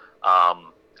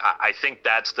 I think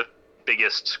that's the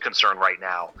biggest concern right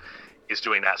now, is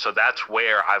doing that. So that's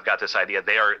where I've got this idea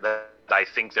that I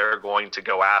think they're going to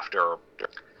go after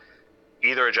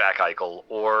either a Jack Eichel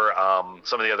or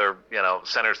some of the other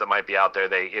centers that might be out there.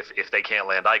 If they can't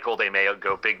land Eichel, they may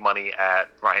go big money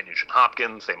at Ryan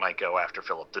Nugent-Hopkins. They might go after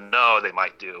Philip Deneau. They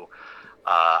might do.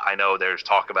 I know there's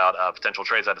talk about potential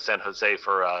trades out of San Jose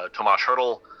for Tomas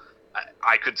Hertl.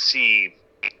 I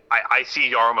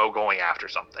see Jarmo going after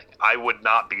something. I would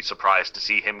not be surprised to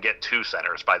see him get two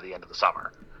centers by the end of the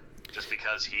summer, just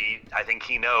because I think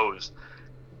he knows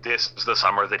this is the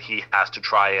summer that he has to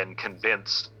try and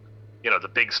convince the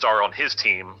big star on his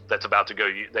team that's about to go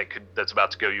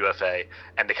UFA,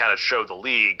 and to kind of show the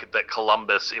league that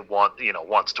Columbus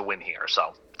wants to win here.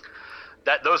 So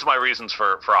those are my reasons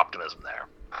for optimism there.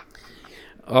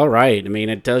 All right. I mean,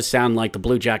 it does sound like the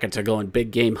Blue Jackets are going big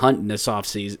game hunting this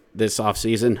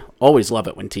offseason. Always love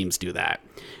it when teams do that.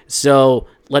 So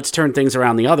let's turn things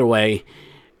around the other way.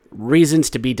 Reasons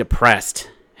to be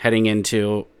depressed heading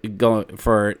into going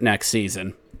for next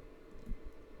season.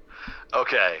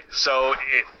 Okay, so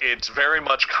it's very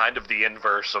much kind of the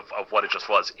inverse of what it just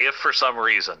was. If for some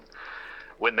reason,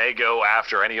 when they go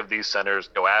after any of these centers,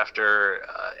 go after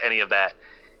any of that,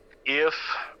 if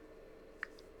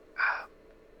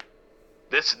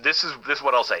this is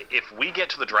what I'll say. If we get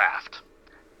to the draft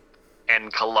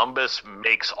and Columbus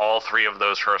makes all three of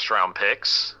those first-round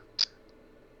picks,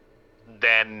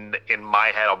 then in my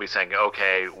head I'll be saying,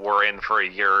 okay, we're in for a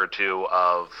year or two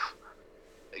of,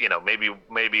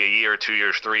 maybe a year, 2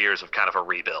 years, 3 years of kind of a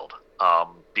rebuild,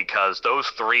 because those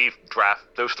three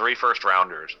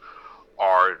first-rounders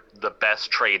are the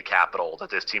best trade capital that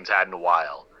this team's had in a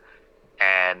while,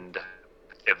 and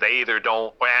if they either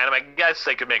don't, and I guess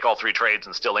they could make all three trades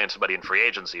and still land somebody in free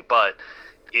agency, but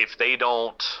if they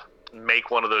don't make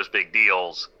one of those big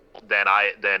deals, then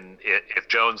if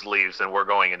Jones leaves, then we're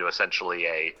going into essentially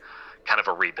a kind of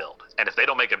a rebuild. And if they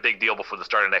don't make a big deal before the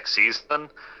start of next season,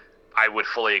 I would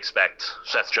fully expect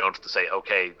Seth Jones to say,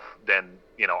 okay, then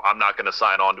I'm not going to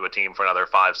sign on to a team for another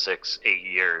 5, 6, 8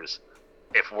 years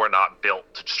if we're not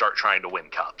built to start trying to win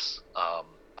cups.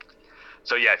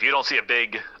 So yeah, if you don't see a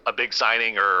big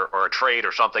signing or a trade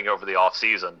or something over the off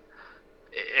season,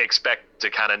 expect to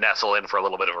kind of nestle in for a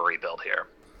little bit of a rebuild here.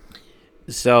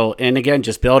 So, and again,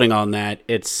 just building on that,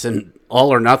 it's an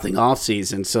all or nothing off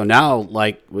season. So now,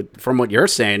 from what you're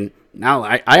saying, now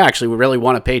I actually really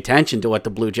want to pay attention to what the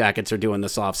Blue Jackets are doing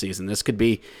this off season. This could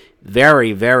be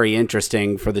very, very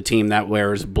interesting for the team that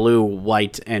wears blue,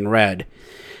 white, and red.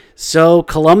 So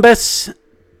Columbus,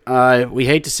 we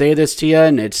hate to say this to you,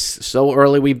 and it's so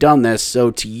early we've done this. So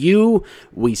to you,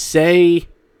 we say...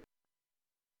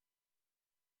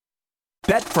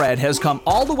 Betfred has come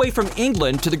all the way from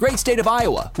England to the great state of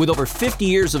Iowa with over 50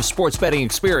 years of sports betting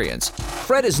experience.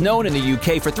 Fred is known in the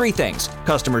UK for three things: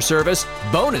 customer service,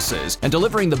 bonuses, and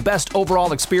delivering the best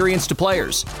overall experience to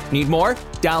players. Need more?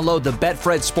 Download the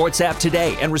Betfred Sports app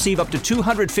today and receive up to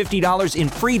 $250 in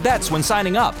free bets when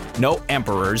signing up. No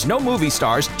emperors, no movie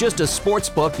stars, just a sports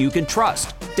book you can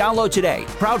trust. Download today.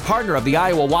 Proud partner of the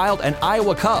Iowa Wild and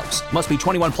Iowa Cubs. Must be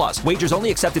 21 plus. Wagers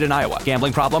only accepted in Iowa.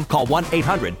 Gambling problem? Call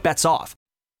 1-800-BETS-OFF.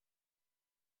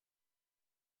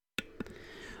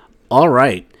 All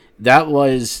right. That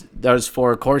was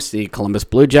for, of course, the Columbus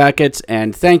Blue Jackets.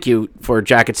 And thank you for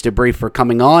Jackets Debrief for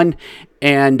coming on.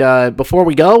 And before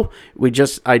we go,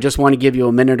 I just want to give you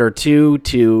a minute or two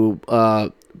to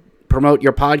promote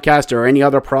your podcast or any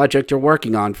other project you're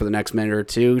working on for the next minute or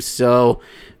two. So,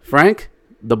 Frank,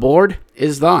 the board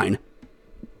is thine.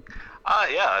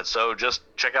 Yeah, so just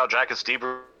check out Jackets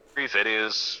Debrief. It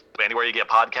is anywhere you get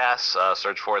podcasts.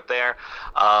 Search for it there.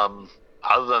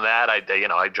 Other than that,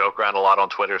 I joke around a lot on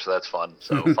Twitter, so that's fun.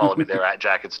 So follow me there at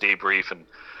Jackets Debrief and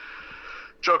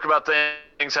joke about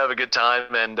things, have a good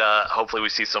time, and hopefully we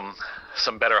see some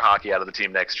better hockey out of the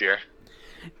team next year.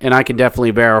 And I can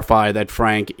definitely verify that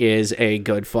Frank is a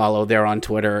good follow there on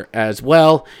Twitter as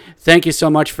well. Thank you so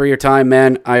much for your time,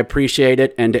 man. I appreciate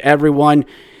it. And to everyone,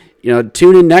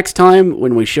 tune in next time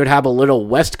when we should have a little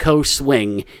West Coast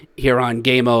swing here on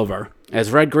Game Over.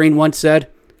 As Red Green once said,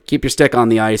 keep your stick on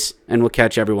the ice, and we'll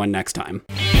catch everyone next time.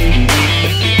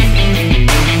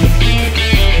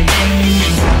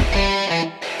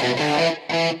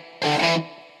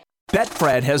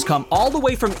 Betfred has come all the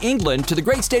way from England to the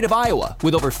great state of Iowa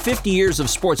with over 50 years of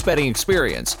sports betting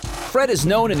experience. Fred is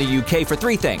known in the UK for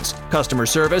three things: customer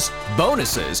service,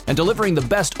 bonuses, and delivering the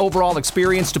best overall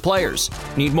experience to players.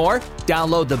 Need more?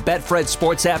 Download the Betfred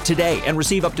Sports app today and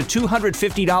receive up to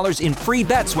 $250 in free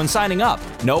bets when signing up.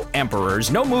 No emperors,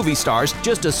 no movie stars,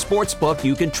 just a sports book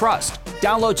you can trust.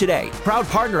 Download today. Proud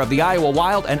partner of the Iowa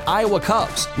Wild and Iowa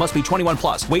Cubs. Must be 21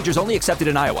 plus. Wagers only accepted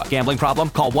in Iowa. Gambling problem?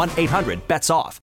 Call 1-800-BETS-OFF.